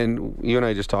tonight, and you and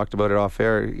I just talked about it off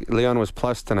air. Leon was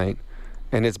plus tonight.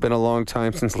 And it's been a long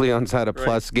time since Leon's had a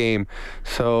plus game.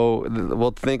 So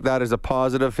we'll think that is a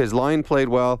positive. His line played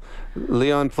well.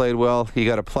 Leon played well. He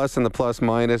got a plus in the plus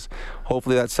minus.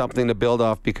 Hopefully that's something to build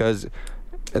off, because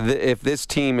if this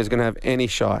team is going to have any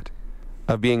shot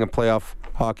of being a playoff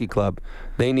hockey club,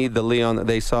 they need the Leon that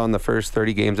they saw in the first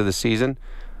 30 games of the season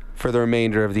for the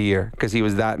remainder of the year, because he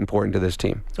was that important to this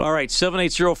team. All right,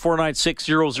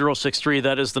 780-496-0063.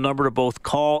 That is the number to both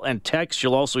call and text.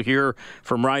 You'll also hear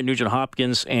from Ryan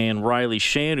Nugent-Hopkins and Riley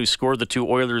Sheahan, who scored the two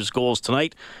Oilers goals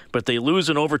tonight, but they lose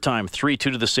in overtime, 3-2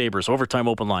 to the Sabres. Overtime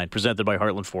Open Line, presented by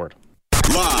Heartland Ford.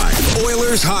 Live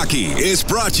Oilers Hockey is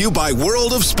brought to you by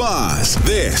World of Spas.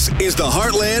 This is the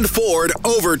Heartland Ford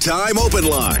Overtime Open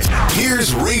Line.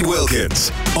 Here's Reed Wilkins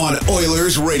on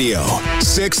Oilers Radio,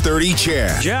 630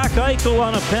 CHED. Jack Eichel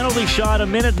on a penalty shot,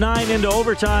 1:09 into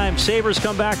overtime. Sabres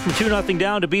come back from 2-0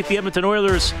 down to beat the Edmonton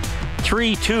Oilers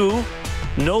 3-2.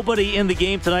 Nobody in the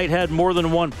game tonight had more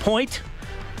than 1 point.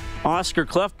 Oscar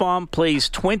Klefbom plays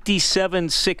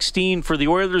 27-16 for the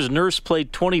Oilers. Nurse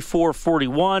played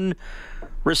 24-41.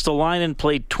 Ristolainen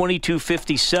played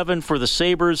 22-57 for the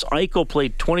Sabres. Eichel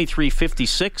played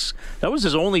 23-56. That was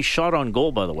his only shot on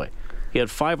goal, by the way. He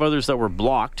had 5 others that were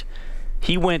blocked.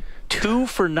 He went 2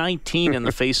 for 19 in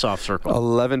the faceoff circle.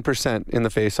 11% in the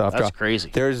faceoff draw. That's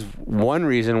crazy. There's one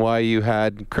reason why you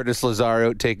had Curtis Lazar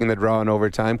out taking the draw in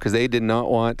overtime, because they did not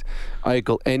want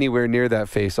Eichel anywhere near that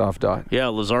faceoff dot. Yeah,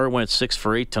 Lazar went 6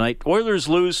 for 8 tonight. Oilers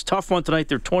lose. Tough one tonight.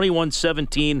 They're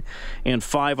 21-17 and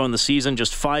 5 on the season.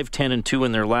 Just 5-10-2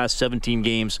 in their last 17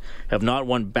 games. Have not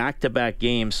won back-to-back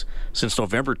games since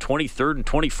November 23rd and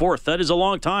 24th. That is a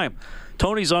long time.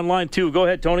 Tony's on line 2. Go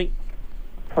ahead, Tony.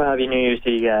 Well, happy New Year's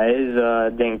to you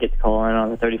guys. Didn't get to call in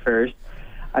on the 31st.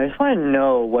 I just want to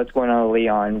know what's going on with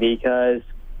Leon, because,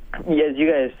 as you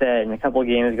guys said, a couple of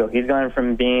games ago, he's gone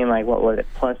from being, like, what was it,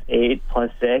 +8,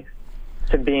 +6,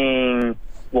 to being,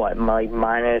 what, like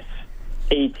minus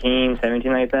 18,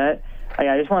 17, like that.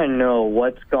 I just want to know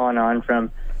what's going on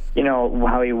from,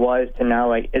 how he was to now.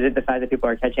 Like, is it the fact that people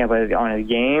are catching up on his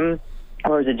game,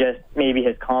 or is it just maybe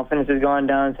his confidence has gone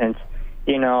down since,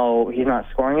 he's not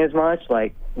scoring as much?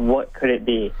 Like, what could it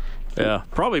be? Yeah,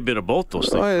 probably a bit of both those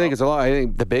things. Well, I think it's a lot. I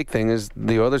think the big thing is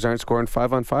the Oilers aren't scoring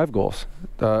 5-on-5 goals.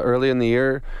 Early in the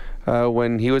year,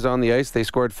 when he was on the ice, they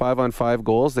scored 5-on-5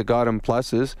 goals that got him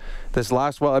pluses. This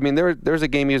last, there was a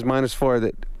game he was -4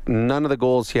 that none of the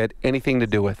goals he had anything to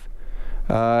do with.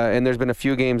 And there's been a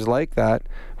few games like that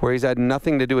where he's had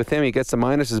nothing to do with him. He gets the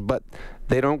minuses, but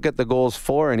they don't get the goals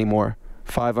for anymore.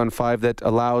 5-on-5 that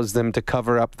allows them to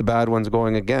cover up the bad ones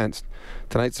going against.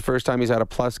 Tonight's the first time he's had a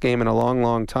plus game in a long,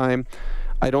 long time.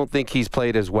 I don't think he's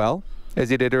played as well as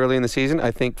he did early in the season.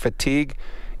 I think fatigue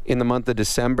in the month of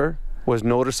December was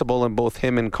noticeable in both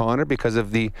him and Connor because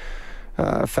of the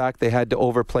fact they had to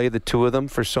overplay the two of them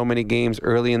for so many games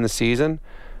early in the season.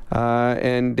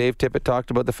 And Dave Tippett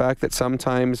talked about the fact that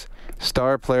sometimes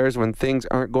star players, when things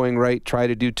aren't going right, try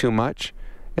to do too much,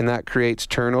 and that creates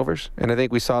turnovers. And I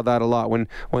think we saw that a lot. When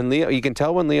Leon, you can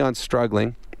tell when Leon's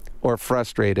struggling or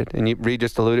frustrated, and Reed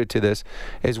just alluded to this,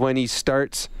 is when he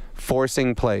starts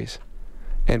forcing plays.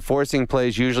 And forcing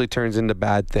plays usually turns into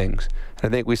bad things.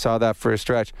 And I think we saw that for a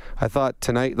stretch. I thought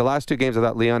tonight, the last two games, I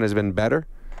thought Leon has been better.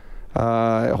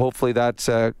 Hopefully that's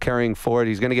carrying forward.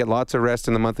 He's going to get lots of rest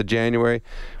in the month of January.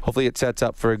 Hopefully it sets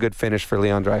up for a good finish for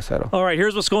Leon Draisaitl. All right,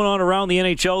 here's what's going on around the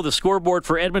NHL. The scoreboard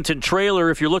for Edmonton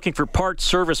Trailer. If you're looking for parts,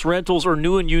 service, rentals, or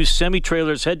new and used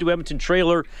semi-trailers, head to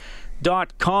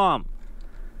EdmontonTrailer.com.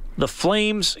 The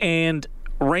Flames and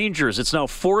Rangers. It's now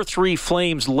 4-3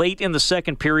 Flames late in the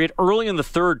second period. Early in the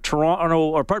third,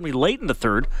 late in the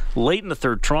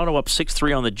third, Toronto up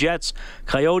 6-3 on the Jets.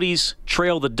 Coyotes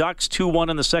trail the Ducks 2-1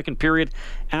 in the second period.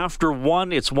 After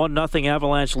one, it's 1-0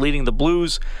 Avalanche leading the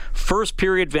Blues. First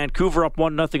period, Vancouver up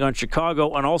 1-0 on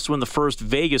Chicago, and also in the first,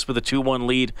 Vegas with a 2-1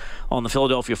 lead on the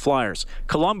Philadelphia Flyers.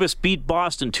 Columbus beat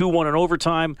Boston 2-1 in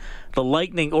overtime. The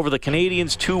Lightning over the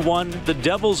Canadiens 2-1. The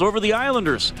Devils over the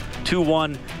Islanders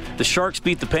 2-1. The Sharks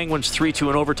beat the Penguins 3-2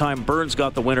 in overtime. Burns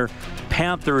got the winner.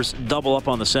 Panthers double up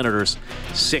on the Senators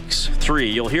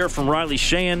 6-3. You'll hear from Riley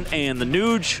Sheahan and the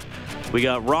Nuge. We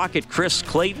got Rocket Chris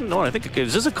Clayton. Oh, I think,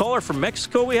 is this a caller from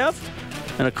Mexico we have?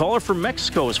 And a caller from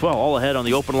Mexico as well. All ahead on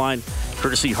the open line,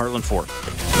 courtesy Heartland Ford.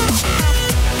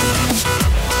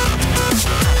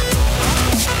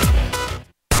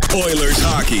 Oilers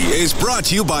hockey is brought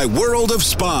to you by World of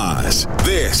Spas.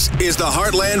 This is the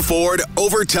Heartland Ford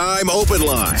Overtime Open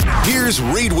Line. Here's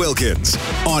Reed Wilkins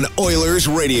on Oilers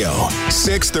Radio,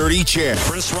 630 CHED.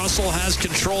 Chris Russell has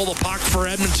control of the puck for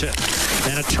Edmonton.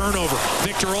 And a turnover.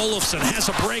 Victor Olofsson has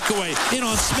a breakaway. In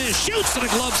on Smith. Shoots and a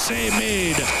glove save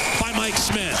made by Mike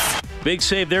Smith. Big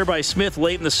save there by Smith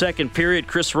late in the second period.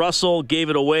 Chris Russell gave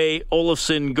it away.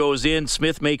 Olofsson goes in.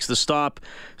 Smith makes the stop.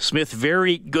 Smith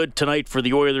very good tonight for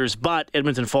the Oilers, but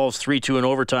Edmonton falls 3-2 in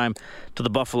overtime to the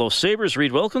Buffalo Sabres.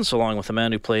 Reed Wilkins, along with the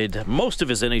man who played most of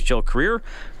his NHL career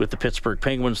with the Pittsburgh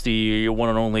Penguins, the one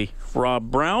and only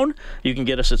Rob Brown. You can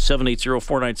get us at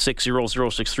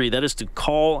 780-496-0063. That is to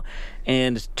call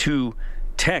and to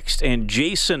text. And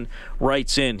Jason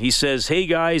writes in. He says, hey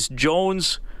guys,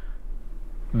 Jones,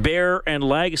 Bear, and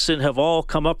Lagesson have all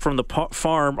come up from the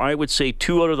farm. I would say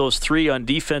 2 out of those 3 on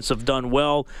defense have done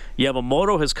well.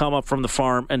 Yamamoto has come up from the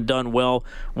farm and done well.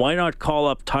 Why not call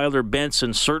up Tyler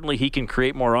Benson? Certainly he can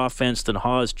create more offense than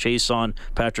Haas, Chason,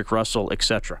 Patrick Russell,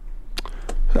 etc.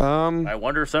 I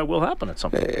wonder if that will happen at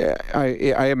some point.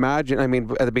 I imagine,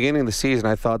 at the beginning of the season,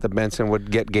 I thought that Benson would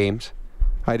get games.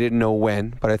 I didn't know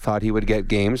when, but I thought he would get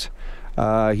games.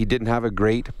 He didn't have a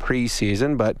great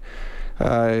preseason, but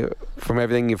from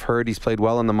everything you've heard, he's played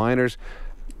well in the minors.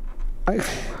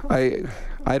 I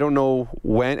don't know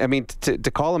when.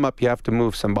 To call him up, you have to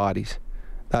move some bodies.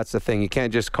 That's the thing. You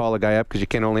can't just call a guy up because you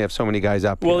can only have so many guys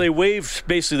up. Well, they waived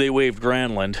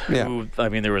Granlund. Yeah. Who,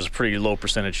 there was a pretty low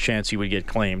percentage chance he would get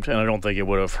claimed, and I don't think it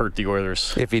would have hurt the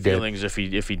Oilers' feelings if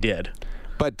he did.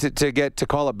 But to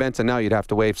call up Benson now, you'd have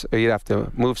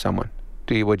to move someone.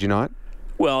 Would you not?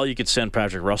 Well, you could send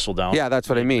Patrick Russell down. Yeah, that's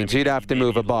what I mean. So you'd have to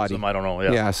move a body. I don't know.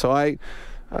 Yeah. So I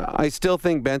still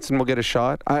think Benson will get a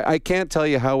shot. I can't tell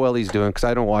you how well he's doing because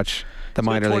I don't watch the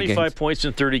minor league games. 25 points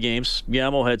in 30 games.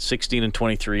 Yamo had 16 and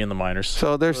 23 in the minors.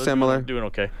 So they're similar. Doing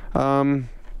okay. I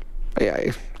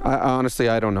honestly,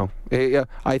 I don't know.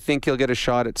 I think he'll get a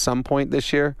shot at some point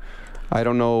this year. I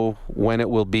don't know when it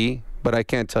will be, but I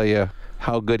can't tell you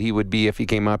how good he would be if he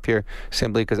came up here,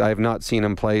 simply because I have not seen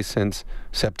him play since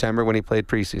September when he played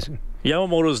preseason.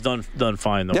 Yamamoto's done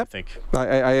fine, though, yep.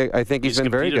 I think he's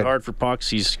been very good. He's competed hard for pucks.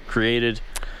 He's created.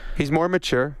 He's more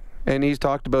mature, and he's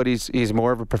talked about he's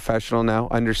more of a professional now,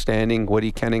 understanding what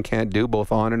he can and can't do,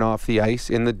 both on and off the ice,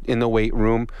 in the weight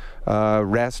room,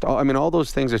 rest. All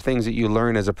those things are things that you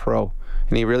learn as a pro.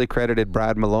 And he really credited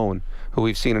Brad Malone, who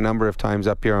we've seen a number of times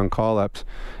up here on call-ups,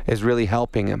 as really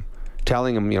helping him.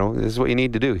 Telling him, this is what you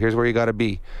need to do. Here's where you got to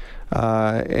be.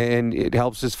 And it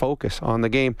helps his focus on the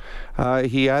game.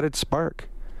 He added spark.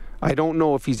 I don't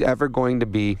know if he's ever going to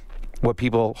be what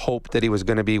people hoped that he was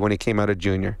going to be when he came out of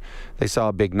junior. They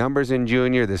saw big numbers in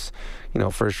junior, this,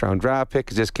 first round draft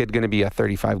pick. Is this kid going to be a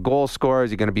 35 goal scorer?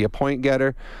 Is he going to be a point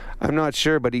getter? I'm not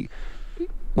sure, but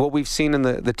what we've seen in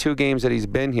the 2 games that he's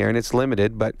been here, and it's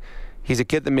limited, but he's a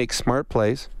kid that makes smart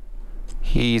plays.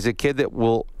 He's a kid that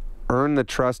will earn the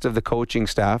trust of the coaching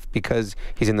staff because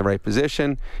he's in the right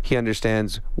position. He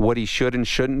understands what he should and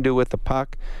shouldn't do with the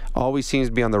puck. Always seems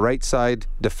to be on the right side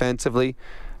defensively,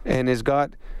 and has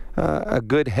got a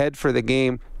good head for the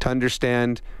game to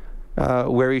understand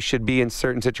where he should be in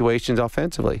certain situations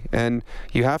offensively. And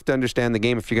you have to understand the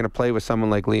game if you're going to play with someone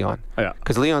like Leon.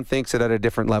 Because Leon thinks it at a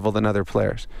different level than other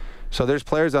players. So there's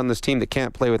players on this team that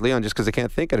can't play with Leon just because they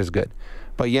can't think it as good.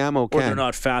 But Yamo can. Or they're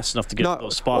not fast enough to get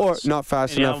those spots. Or not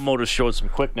fast enough. Yamamoto showed some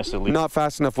quickness at least. Not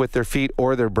fast enough with their feet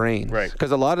or their brains. Right.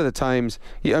 Because a lot of the times,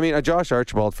 a Josh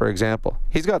Archibald, for example,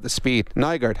 he's got the speed.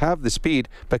 Nygaard have the speed,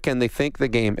 but can they think the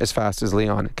game as fast as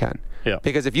Leon can? Yeah.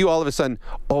 Because if you all of a sudden,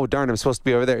 oh darn, I'm supposed to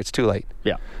be over there, it's too late.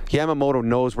 Yeah. Yamamoto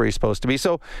knows where he's supposed to be.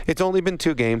 So it's only been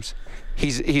 2 games.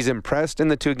 He's impressed in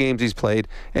the 2 games he's played,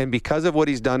 and because of what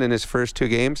he's done in his first 2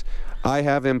 games, I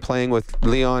have him playing with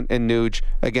Leon and Nuge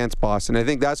against Boston. I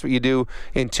think that's what you do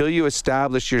until you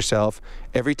establish yourself.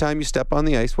 Every time you step on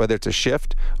the ice, whether it's a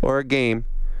shift or a game,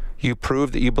 you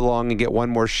prove that you belong and get one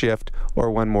more shift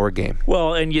or one more game.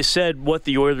 Well, and you said what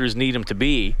the Oilers need him to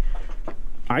be.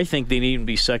 I think they need him to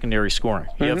be secondary scoring.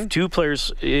 You have 2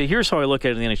 players. Here's how I look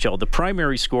at it in the NHL. The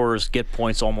primary scorers get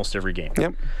points almost every game.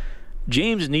 Yep.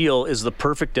 James Neal is the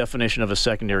perfect definition of a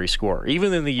secondary scorer.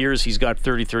 Even in the years he's got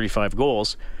 30, 35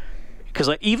 goals, because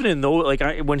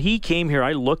when he came here,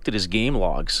 I looked at his game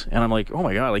logs, and I'm like, oh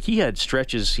my God, he had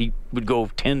stretches, he would go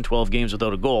 10, 12 games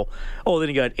without a goal. Oh, then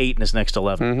he got 8 in his next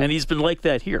 11. And he's been like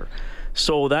that here.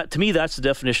 So that, to me, that's the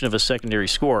definition of a secondary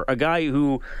scorer. A guy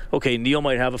who, Neal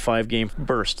might have a 5-game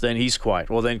burst, then he's quiet.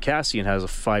 Well, then Cassian has a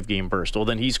 5-game burst. Well,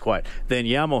 then he's quiet. Then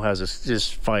Yamo has his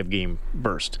 5-game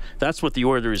burst. That's what the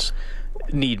Oilers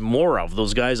need more of,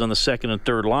 those guys on the second and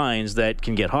third lines that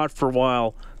can get hot for a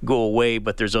while, go away,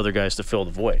 but there's other guys to fill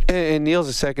the void. And Neal's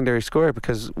a secondary scorer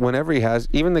because whenever he has,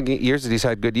 even the years that he's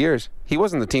had good years, he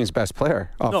wasn't the team's best player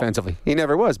offensively. No. He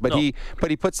never was, but he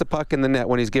puts the puck in the net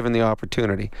when he's given the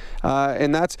opportunity.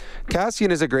 And that's,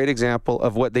 Cassian is a great example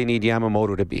of what they need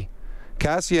Yamamoto to be.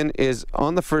 Cassian is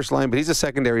on the first line, but he's a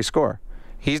secondary scorer.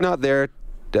 He's not there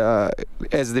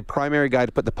as the primary guy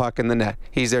to put the puck in the net.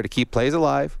 He's there to keep plays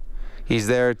alive. He's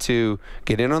there to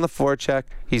get in on the forecheck.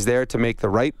 He's there to make the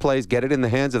right plays, get it in the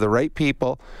hands of the right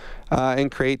people, and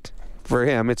create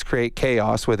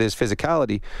chaos with his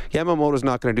physicality. Yamamoto's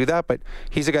not going to do that, but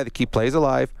he's a guy that keeps plays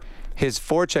alive. His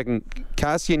forechecking,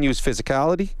 Cassian used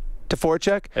physicality to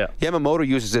forecheck. Yeah. Yamamoto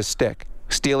uses his stick,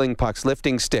 stealing pucks,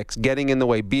 lifting sticks, getting in the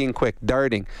way, being quick,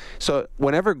 darting. So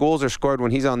whenever goals are scored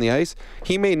when he's on the ice,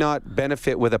 he may not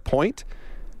benefit with a point,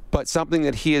 but something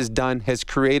that he has done has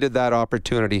created that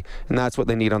opportunity, and that's what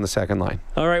they need on the second line.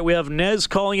 All right, we have Nez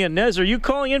calling in. Nez, are you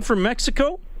calling in from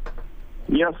Mexico?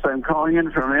 Yes, I'm calling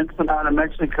in from Ensenada,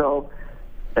 Mexico.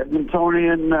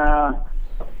 Edmontonian,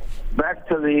 back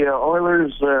to the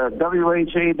Oilers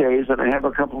WHA days, and I have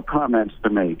a couple of comments to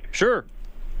make. Sure.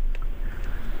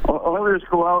 Oilers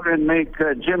go out and make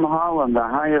Jim Holland the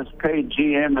highest paid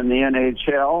GM in the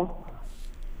NHL.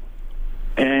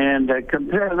 And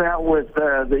compare that with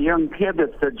the young kid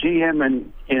that's the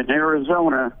GM in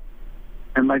Arizona.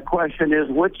 And my question is,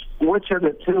 which of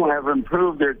the 2 have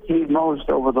improved their team most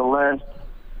over the last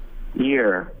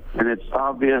year? And it's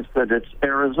obvious that it's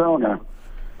Arizona.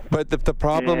 But the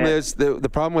problem is the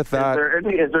problem with that.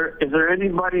 Is there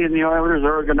anybody in the Oilers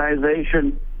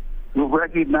organization who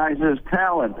recognizes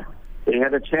talent? They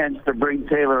had a chance to bring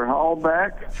Taylor Hall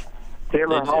back.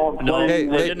 Taylor Hall. No, they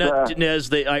didn't have, Nez,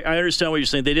 I understand what you're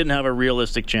saying. They didn't have a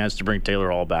realistic chance to bring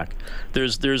Taylor Hall back.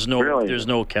 There's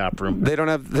no cap room. They don't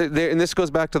have, and this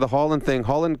goes back to the Holland thing.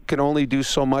 Holland can only do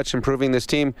so much improving this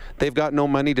team. They've got no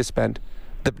money to spend.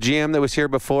 The GM that was here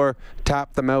before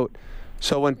tapped them out.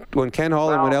 So when Ken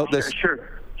Holland went out this.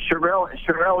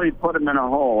 Chiarelli put him in a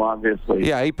hole, obviously.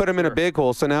 Yeah, he put him in a big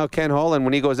hole. So now Ken Holland,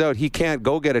 when he goes out, he can't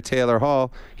go get a Taylor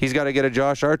Hall. He's got to get a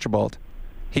Josh Archibald.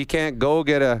 He can't go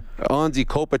get a Anze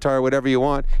Kopitar, whatever you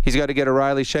want. He's got to get a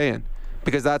Riley Sheahan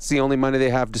because that's the only money they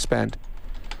have to spend.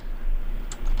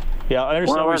 Yeah, I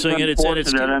understand what you're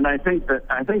saying. And I think the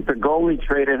goalie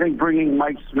trade, I think bringing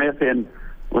Mike Smith in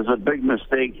was a big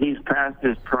mistake. He's past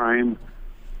his prime.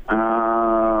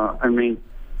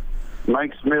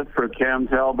 Mike Smith for Cam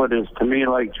Talbot is, to me,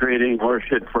 like trading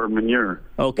horseshit for manure.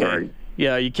 Okay. Sorry.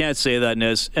 Yeah, you can't say that,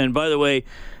 Nez. And by the way,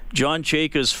 John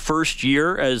Chayka's first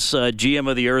year as GM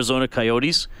of the Arizona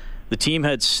Coyotes The team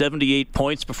had 78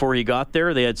 points before he got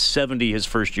there. They had 70 his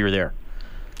first year there.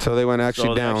 So they went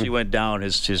down. They actually went down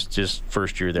his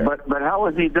first year there. But how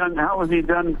was he done? How was he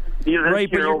done?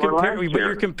 Right, but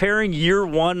you're comparing year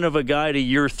one of a guy to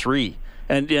year three,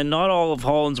 and not all of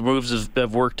Holland's moves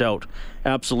have worked out.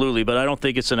 Absolutely, but I don't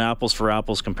think it's an apples for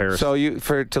apples comparison.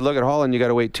 So to look at Holland, you got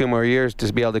to wait 2 more years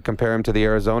to be able to compare him to the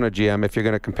Arizona GM if you're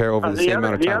going to compare over the same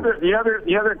amount of time.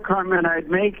 The other comment I'd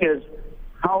make is,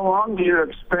 how long do you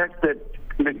expect that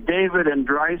McDavid and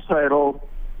Draisaitl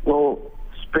will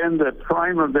spend the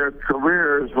prime of their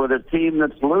careers with a team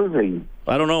that's losing?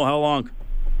 I don't know how long.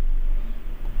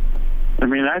 I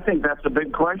mean, I think that's a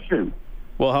big question.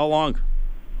 Well, how long?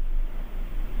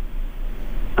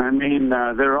 I mean,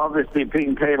 they're obviously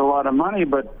being paid a lot of money,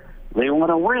 but they want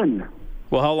to win.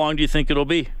 Well, how long do you think it'll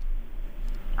be?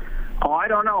 Oh, I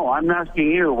don't know. I'm asking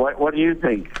you. What do you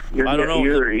think? I don't know.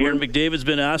 When McDavid's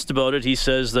been asked about it, he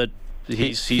says that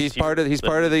he's part of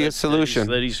the solution.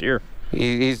 That he's here.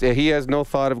 He has no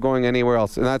thought of going anywhere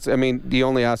else, and that's. I mean, you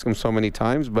only ask him so many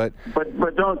times, but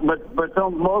don't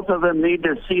most of them need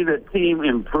to see the team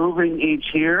improving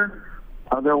each year?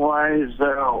 Otherwise,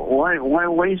 why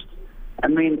waste? I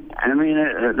mean,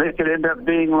 they could end up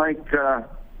being like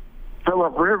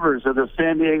Phillip Rivers of the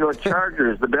San Diego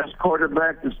Chargers, the best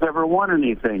quarterback that's ever won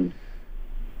anything.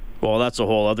 Well, that's a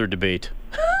whole other debate.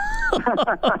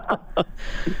 I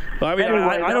mean, Anyway,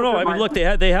 I don't know. I mean, look,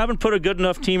 they haven't put a good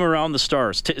enough team around the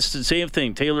Stars. Same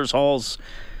thing. Taylor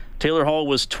Hall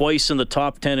was twice in the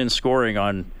top 10 in scoring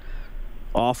on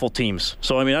awful teams.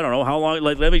 So I mean, I don't know how long.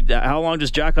 How long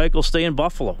does Jack Eichel stay in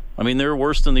Buffalo? I mean, they're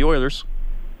worse than the Oilers.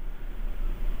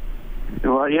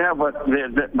 Well, yeah, but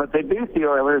they beat the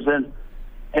Oilers,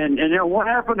 and you know what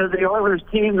happened to the Oilers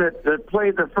team that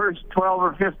played the first 12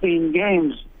 or 15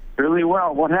 games really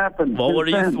well? What happened? Well, what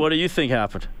do you think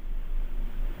happened?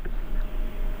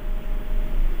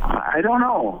 I don't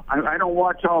know. I don't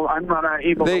watch all. I'm not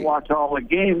able to watch all the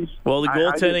games. Well, the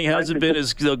goaltending hasn't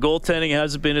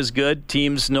been as good.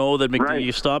 Teams know that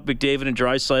you stop McDavid and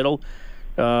Draisaitl,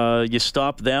 you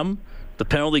stop them. The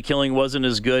penalty killing wasn't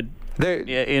as good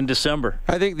in December.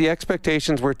 I think the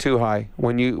expectations were too high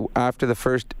after the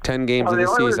first 10 games of the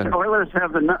season. The Oilers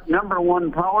have the number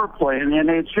one power play in the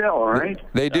NHL, right?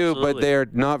 They do, but they're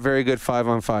not very good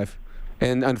 5-on-5.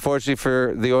 And unfortunately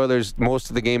for the Oilers, most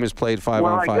of the game is played 5-on-5.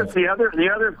 Well, I guess the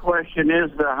other question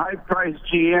is the high-priced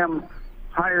GM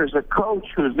hires a coach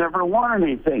who's never won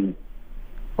anything.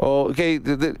 Oh, okay.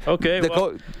 The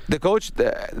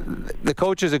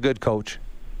coach is a good coach.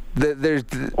 The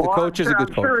coach is a good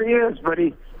coach. I'm sure he is, but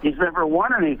he's never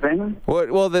won anything.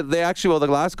 Well, the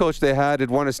last coach they had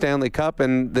won a Stanley Cup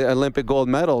and the Olympic gold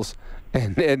medals,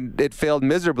 and it failed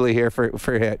miserably here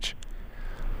for Hitch.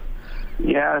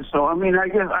 Yeah, so I mean, I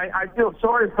guess I feel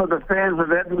sorry for the fans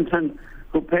of Edmonton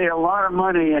who pay a lot of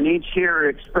money and each year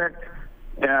expect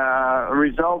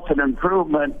results and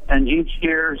improvement, and each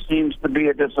year seems to be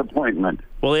a disappointment.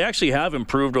 Well, they actually have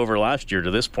improved over last year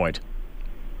to this point.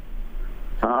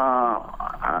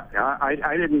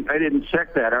 I didn't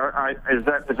check that. Is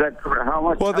that correct? How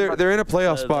much? Well, they're in a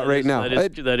playoff spot right now.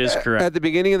 That is correct. At the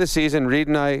beginning of the season, Reed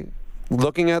and I,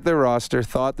 looking at their roster,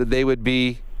 thought that they would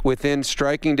be within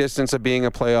striking distance of being a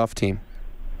playoff team.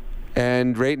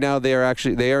 And right now they are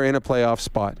in a playoff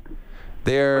spot.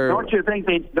 Don't you think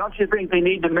they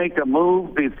need to make a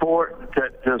move before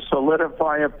to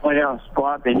solidify a playoff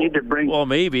spot? They need to bring. Well,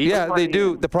 maybe. Yeah, they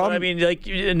do. The problem. But I mean, like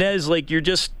Inez, you're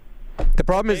just. The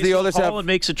problem is the Oilers have. Holland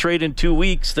makes a trade in 2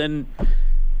 weeks, then.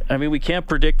 I mean, we can't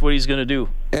predict what he's going to do.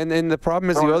 And the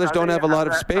problem is the Oilers don't have a lot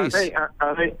of space.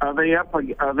 Are they up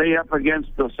against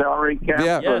the salary cap?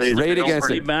 Yeah, yes, right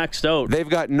against it. Maxed out. They've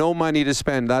got no money to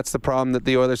spend. That's the problem that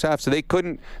the Oilers have. So they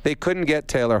couldn't get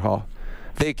Taylor Hall.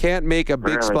 They can't make a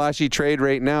big splashy trade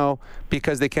right now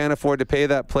because they can't afford to pay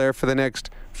that player for the next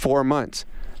 4 months.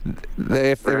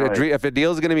 If a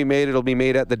deal is going to be made, it'll be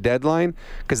made at the deadline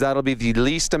because that'll be the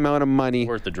least amount of money.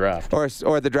 Or at the draft.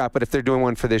 Or the draft, but if they're doing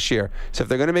one for this year. So if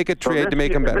they're going to make a trade to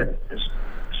make them better.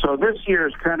 So this year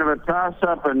is kind of a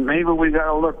toss-up, and maybe we got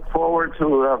to look forward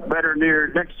to a better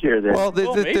year next year. Then. Well,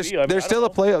 they're still a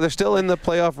playoff. They're still in the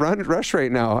playoff rush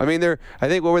right now. I mean, I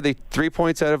think what were they 3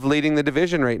 points out of leading the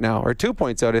division right now, or 2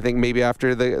 points out? I think maybe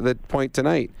after the point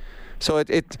tonight. So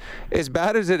it as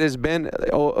bad as it has been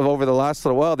over the last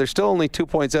little while, they're still only 2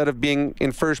 points out of being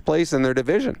in first place in their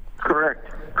division. Correct.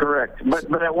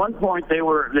 But at one point they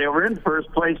were in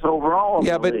first place overall.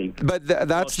 Yeah, but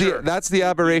that's the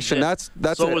aberration. That's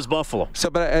so was Buffalo. So,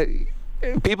 but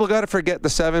people got to forget the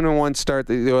 7-1 start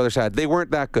that the Oilers had. They weren't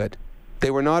that good.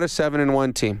 They were not a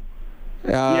 7-1 team.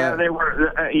 Yeah, they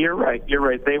were. You're right.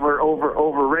 They were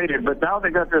overrated. But now they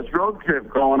got this road trip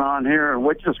going on here,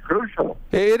 which is crucial.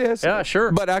 It is. Yeah,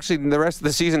 sure. But actually, the rest of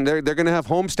the season, they're going to have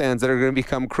homestands that are going to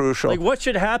become crucial. Like, what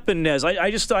should happen, Nez?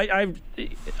 I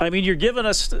mean, you're giving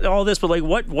us all this, but like,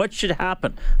 what should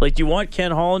happen? Like, do you want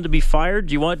Ken Holland to be fired?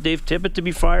 Do you want Dave Tippett to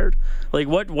be fired? Like,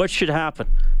 what should happen?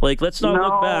 Like, let's not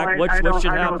look back. What should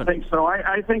happen? I don't think so.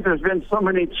 I think there's been so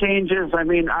many changes. I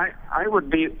mean, I would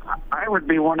be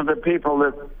one of the people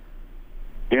that,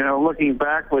 looking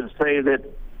back, would say that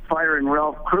firing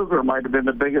Ralph Kruger might have been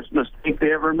the biggest mistake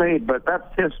they ever made. But that's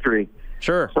history.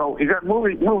 Sure. So you got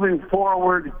moving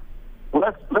forward.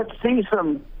 Let's see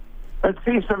some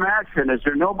action. Is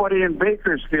there nobody in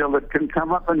Bakersfield that can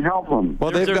come up and help them?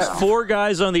 Well, there's 4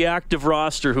 guys on the active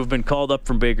roster who've been called up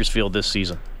from Bakersfield this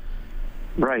season.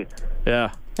 Right.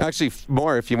 Yeah. Actually,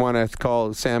 more if you want to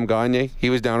call Sam Gagne. He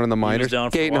was down in the minors.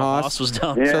 Gaten Haas was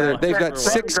down. Yeah. So they've got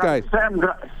 6 guys.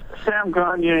 Sam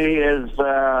Gagne is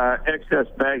excess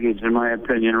baggage, in my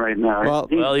opinion, right now.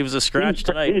 Well, he was a scratch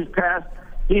tonight.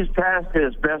 He's past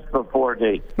his best before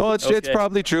date. Well, it's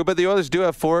probably true, but the Oilers do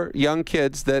have 4 young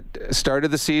kids that started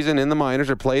the season in the minors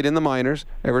or played in the minors.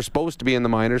 They were supposed to be in the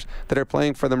minors that are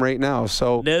playing for them right now.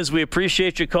 So, Nez, we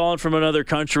appreciate you calling from another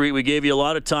country. We gave you a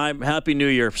lot of time. Happy New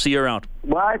Year. See you around.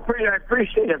 Well, I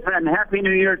appreciate it, and Happy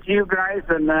New Year to you guys,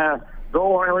 and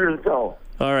go Oilers, go.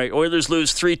 All right, Oilers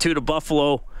lose 3-2 to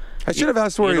Buffalo. I should have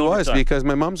asked where he was because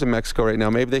my mom's in Mexico right now.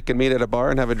 Maybe they can meet at a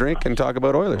bar and have a drink and talk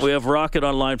about Oilers. We have Rocket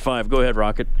on line 5. Go ahead,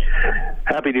 Rocket.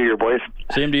 Happy New Year, boys.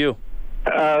 Same to you.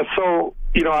 So,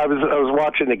 I was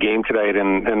watching the game tonight,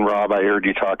 and Rob, I heard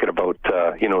you talking about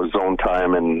zone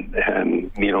time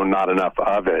and not enough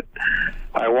of it.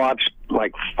 I watched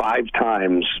like 5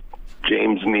 times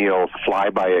James Neal fly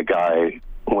by a guy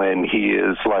when he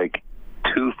is like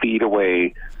 2 feet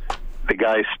away.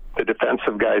 The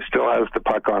defensive guy still has the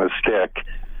puck on his stick,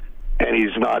 and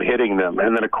he's not hitting them.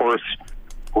 And then, of course,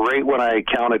 right when I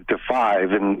counted to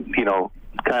 5 and,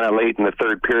 kind of late in the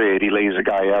third period, he lays a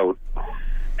guy out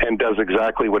and does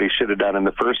exactly what he should have done in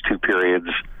the first 2 periods.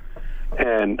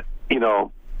 And,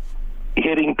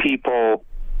 hitting people,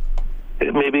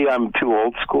 maybe I'm too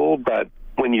old school, but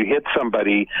when you hit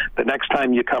somebody, the next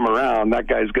time you come around, that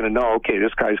guy's going to know, okay,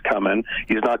 this guy's coming.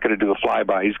 He's not going to do a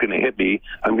flyby. He's going to hit me.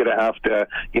 I'm going to have to,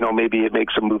 maybe it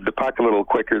makes him move the puck a little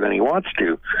quicker than he wants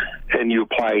to. And you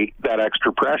apply that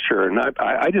extra pressure. And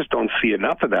I just don't see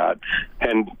enough of that.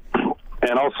 And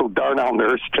also Darnell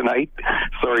Nurse tonight.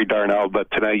 Sorry, Darnell,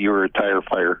 but tonight you were a tire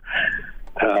fire.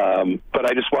 But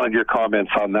I just wanted your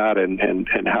comments on that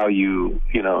and how you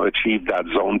achieved that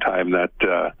zone time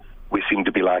that we seem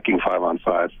to be lacking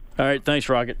 5-on-5. All right, thanks,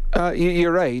 Rocket.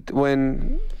 You're right.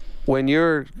 When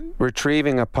you're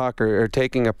retrieving a puck or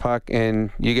taking a puck and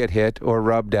you get hit or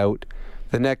rubbed out,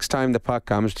 the next time the puck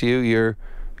comes to you, you're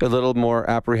a little more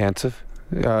apprehensive.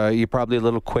 You're probably a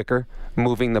little quicker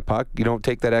moving the puck. You don't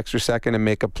take that extra second and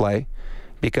make a play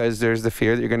because there's the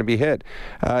fear that you're going to be hit.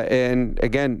 And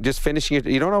again, just finishing it,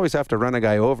 you don't always have to run a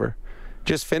guy over.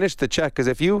 Just finish the check, because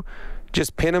if you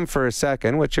just pin him for a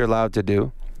second, which you're allowed to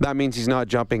do, that means he's not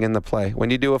jumping in the play. When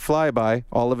you do a flyby,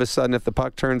 all of a sudden, if the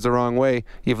puck turns the wrong way,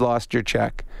 you've lost your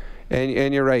check.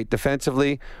 And you're right.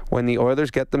 Defensively, when the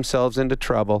Oilers get themselves into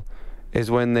trouble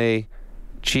is when they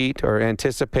cheat or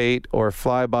anticipate or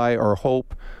flyby or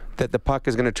hope that the puck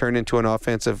is going to turn into an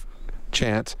offensive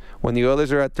chance. When the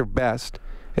Oilers are at their best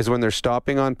is when they're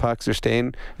stopping on pucks, they're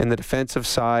staying in the defensive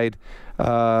side,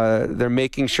 they're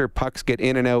making sure pucks get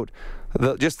in and out.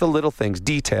 Just the little things,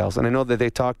 details. And I know that they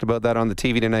talked about that on the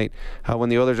TV tonight, how when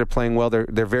the Oilers are playing well, they're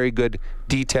very good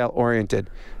detail-oriented.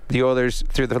 The Oilers,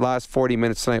 through the last 40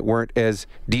 minutes tonight, weren't as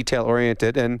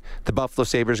detail-oriented, and the Buffalo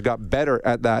Sabres got better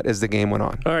at that as the game went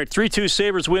on. All right, 3-2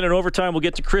 Sabres win in overtime. We'll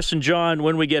get to Chris and John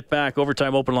when we get back.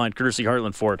 Overtime open line, courtesy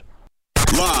Heartland Ford.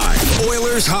 Live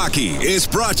Oilers hockey is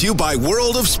brought to you by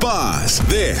World of Spas.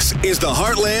 This is the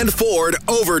Heartland Ford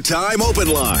Overtime Open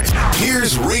Line.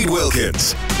 Here's Reed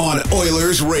Wilkins on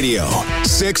Oilers Radio,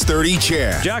 630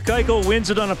 CHED. Jack Eichel wins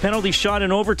it on a penalty shot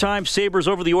in overtime. Sabres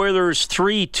over the Oilers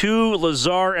 3-2.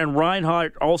 Lazar and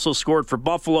Reinhart also scored for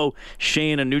Buffalo.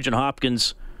 Shane and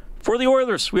Nugent-Hopkins for the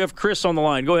Oilers. We have Chris on the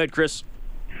line. Go ahead, Chris.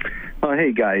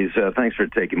 Hey, guys. Thanks for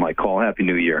taking my call. Happy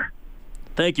New Year.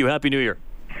 Thank you. Happy New Year.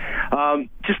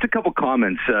 Just a couple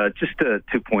comments, just 2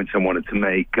 points I wanted to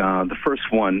make. The first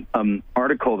one,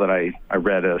 article that I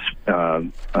read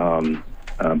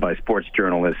by a sports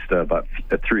journalist about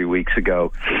 3 weeks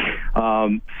ago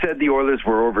said the Oilers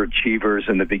were overachievers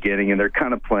in the beginning, and they're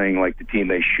kind of playing like the team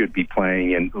they should be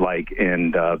playing, and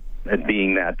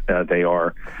being that they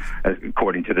are,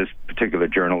 according to this particular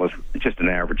journalist, just an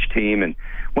average team, and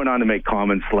went on to make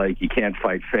comments like, you can't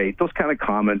fight fate. Those kind of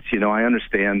comments, I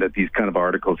understand that these kind of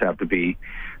articles have to be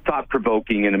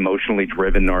thought-provoking and emotionally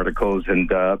driven articles,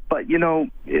 but you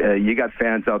got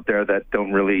fans out there that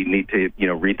don't really need to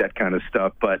read that kind of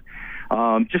stuff. But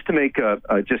just to make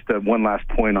one last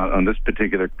point on this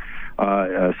particular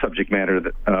subject matter,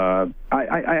 that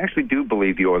I actually do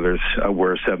believe the Oilers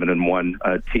were a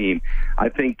 7-1 team. I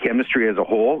think chemistry as a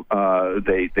whole,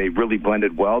 they really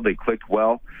blended well, they clicked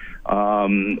well,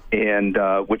 and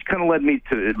which kind of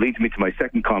leads me to my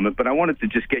second comment. But I wanted to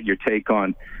just get your take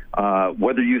on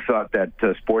whether you thought that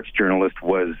sports journalist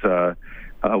was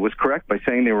correct by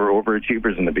saying they were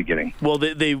overachievers in the beginning. Well,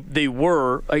 they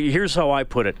were. Here's how I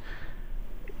put it.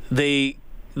 They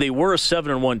were a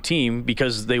 7-1 team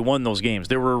because they won those games.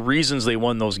 There were reasons they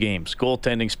won those games: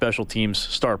 goaltending, special teams,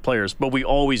 star players. But we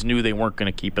always knew they weren't going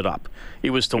to keep it up. It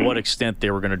was to what extent they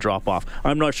were going to drop off.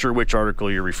 I'm not sure which article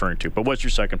you're referring to, but what's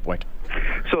your second point?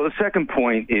 So the second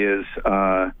point is,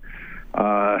 when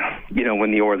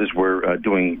the Oilers were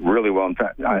doing really well. In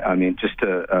fact, I mean, just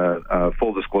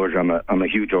full disclosure, I'm a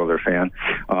huge Oilers fan,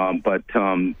 but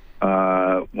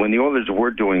when the Oilers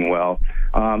were doing well,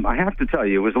 I have to tell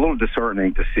you, it was a little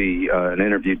disheartening to see an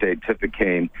interview Dave Tippett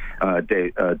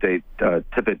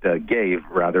gave,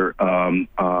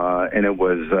 and it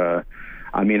was.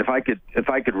 I mean, if I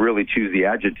could really choose the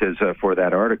adjectives for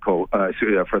that article,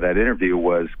 for that interview,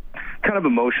 was kind of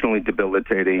emotionally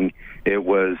debilitating. It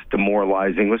was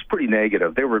demoralizing. It was pretty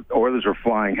negative. Oilers were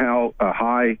flying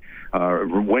high,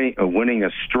 winning a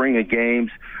string of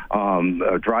games.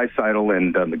 Draisaitl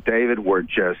and McDavid were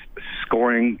just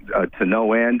scoring to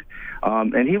no end,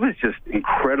 and he was just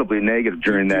incredibly negative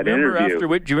during that interview.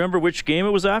 Do you remember which game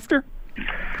it was after?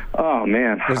 Oh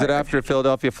man, was it after a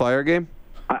Philadelphia Flyer game?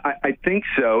 I think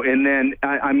so. And then,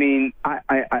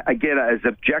 I get as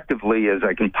objectively as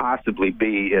I can possibly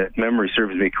be, if memory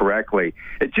serves me correctly.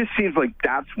 It just seems like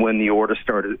that's when the Oilers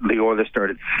started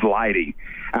sliding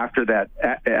after that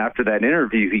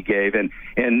interview he gave. And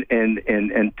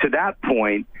to that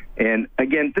point, and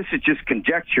again, this is just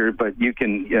conjecture, but you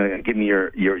can give me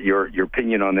your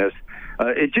opinion on this.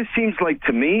 It just seems like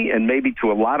to me, and maybe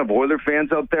to a lot of Oilers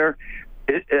fans out there,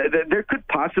 there could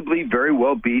possibly very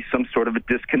well be some sort of a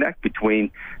disconnect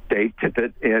between Dave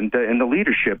Tippett and the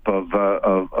leadership of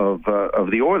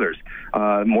the Oilers.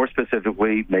 More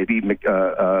specifically, maybe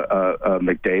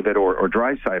McDavid or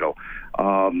Draisaitl.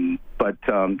 But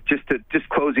just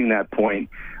closing that point,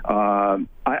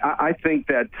 I think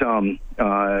that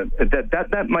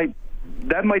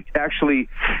that might actually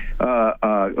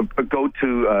go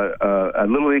to a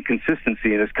little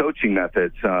inconsistency in his coaching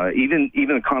methods. Even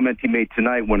the comment he made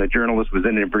tonight when a journalist was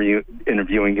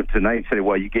interviewing him tonight said,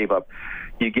 "Well, you gave up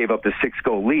the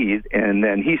 6-goal lead," and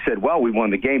then he said, "Well, we won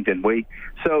the game, didn't we?"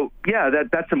 So yeah,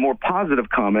 that's a more positive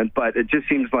comment, but it just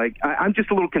seems like I'm just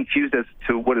a little confused as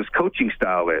to what his coaching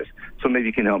style is. So maybe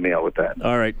you can help me out with that.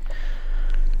 All right.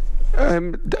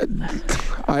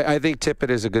 I think Tippett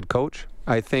is a good coach.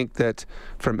 I think that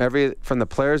from the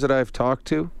players that I've talked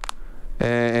to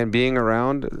and being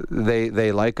around,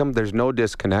 they like him. There's no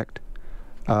disconnect.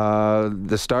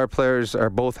 The star players are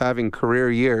both having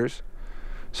career years,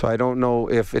 so I don't know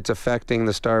if it's affecting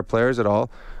the star players at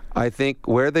all. I think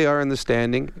where they are in the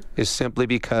standing is simply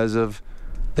because of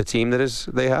the team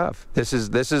they have. This is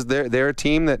their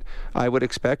team that I would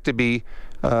expect to be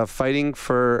fighting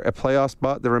for a playoff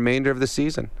spot the remainder of the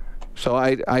season. So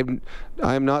I'm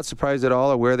not surprised at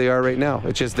all at where they are right now.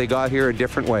 It's just they got here a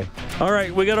different way. All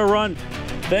right, we got to run.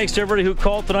 Thanks to everybody who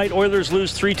called tonight. Oilers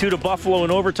lose 3-2 to Buffalo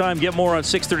in overtime. Get more on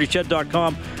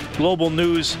 630ched.com,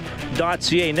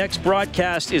 globalnews.ca. Next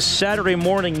broadcast is Saturday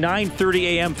morning, 9:30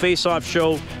 a.m. face-off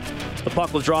show. The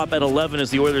puck will drop at 11 as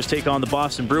the Oilers take on the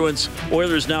Boston Bruins.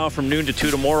 Oilers now from noon to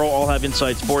 2 tomorrow. I'll have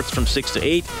Inside Sports from 6 to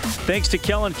 8. Thanks to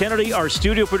Kellen Kennedy, our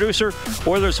studio producer.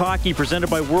 Oilers Hockey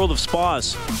presented by World of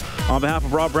Spas. On behalf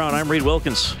of Rob Brown, I'm Reed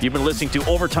Wilkins. You've been listening to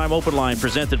Overtime Open Line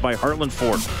presented by Heartland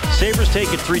Ford. Sabres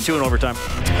take it 3-2 in overtime.